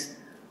proceedings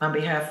on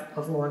behalf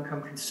of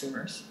low-income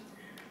consumers.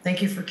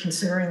 Thank you for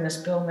considering this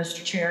bill,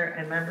 Mr. Chair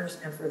and members,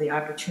 and for the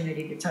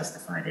opportunity to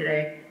testify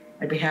today.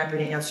 I'd be happy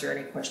to answer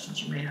any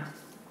questions you may have.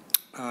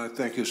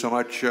 Thank you so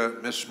much,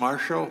 Ms.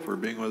 Marshall, for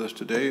being with us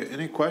today.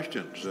 Any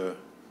questions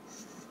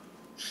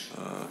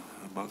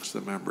amongst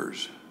the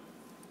members?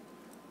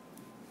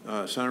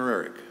 Senator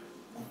Eric.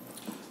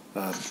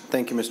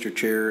 Thank you, Mr.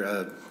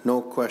 Chair.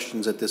 No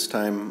questions at this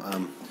time.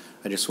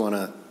 I just want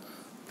to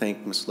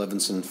thank Ms.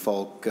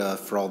 Levinson-Falk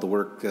for all the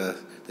work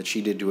that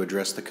she did to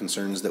address the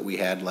concerns that we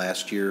had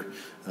last year.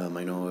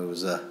 I know it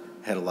was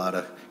had a lot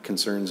of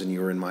concerns, and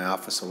you were in my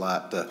office a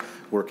lot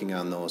working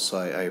on those, so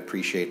I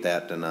appreciate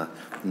that. And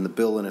the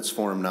bill in its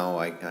form now,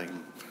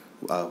 I'm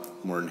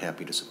more than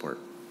happy to support.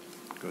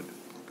 Good,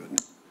 good.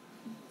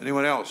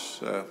 Anyone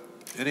else?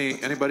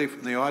 Anybody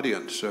from the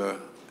audience,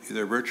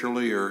 either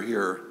virtually or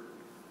here,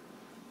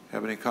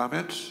 have any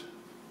comments?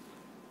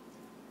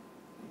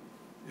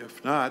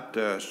 If not,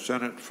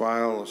 Senate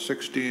File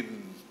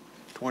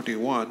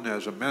 1621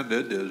 as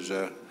amended is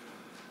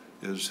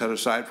set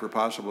aside for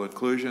possible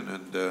inclusion,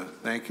 and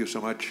thank you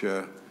so much,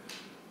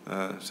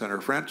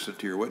 Senator Frentz, and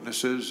to your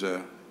witnesses.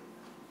 I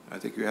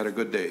think you had a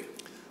good day.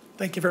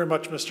 Thank you very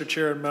much, Mr.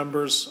 Chair and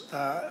members.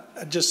 I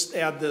just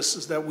add this,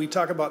 is that we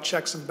talk about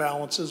checks and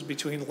balances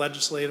between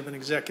legislative and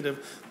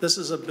executive. This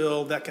is a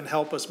bill that can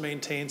help us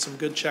maintain some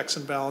good checks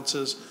and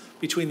balances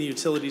between the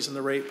utilities and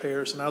the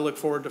ratepayers, and I look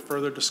forward to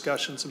further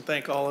discussions and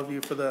thank all of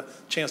you for the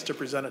chance to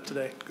present it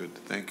today. Good,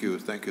 thank you.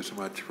 Thank you so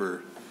much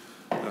for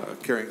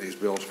carrying these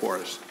bills for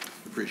us.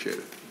 Appreciate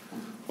it.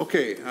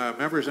 Okay,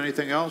 members,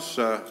 anything else?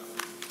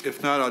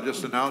 If not, I'll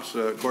just announce,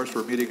 of course,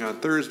 we're meeting on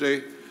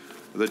Thursday.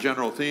 The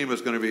general theme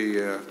is going to be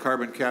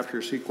carbon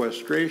capture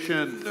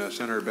sequestration.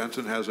 Senator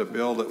Benson has a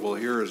bill that we'll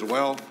hear as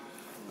well,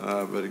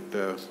 but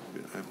I'm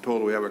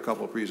told we have a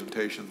couple of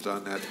presentations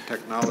on that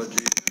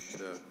technology.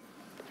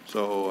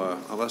 So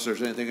unless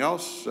there's anything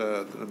else,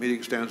 the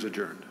meeting stands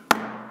adjourned.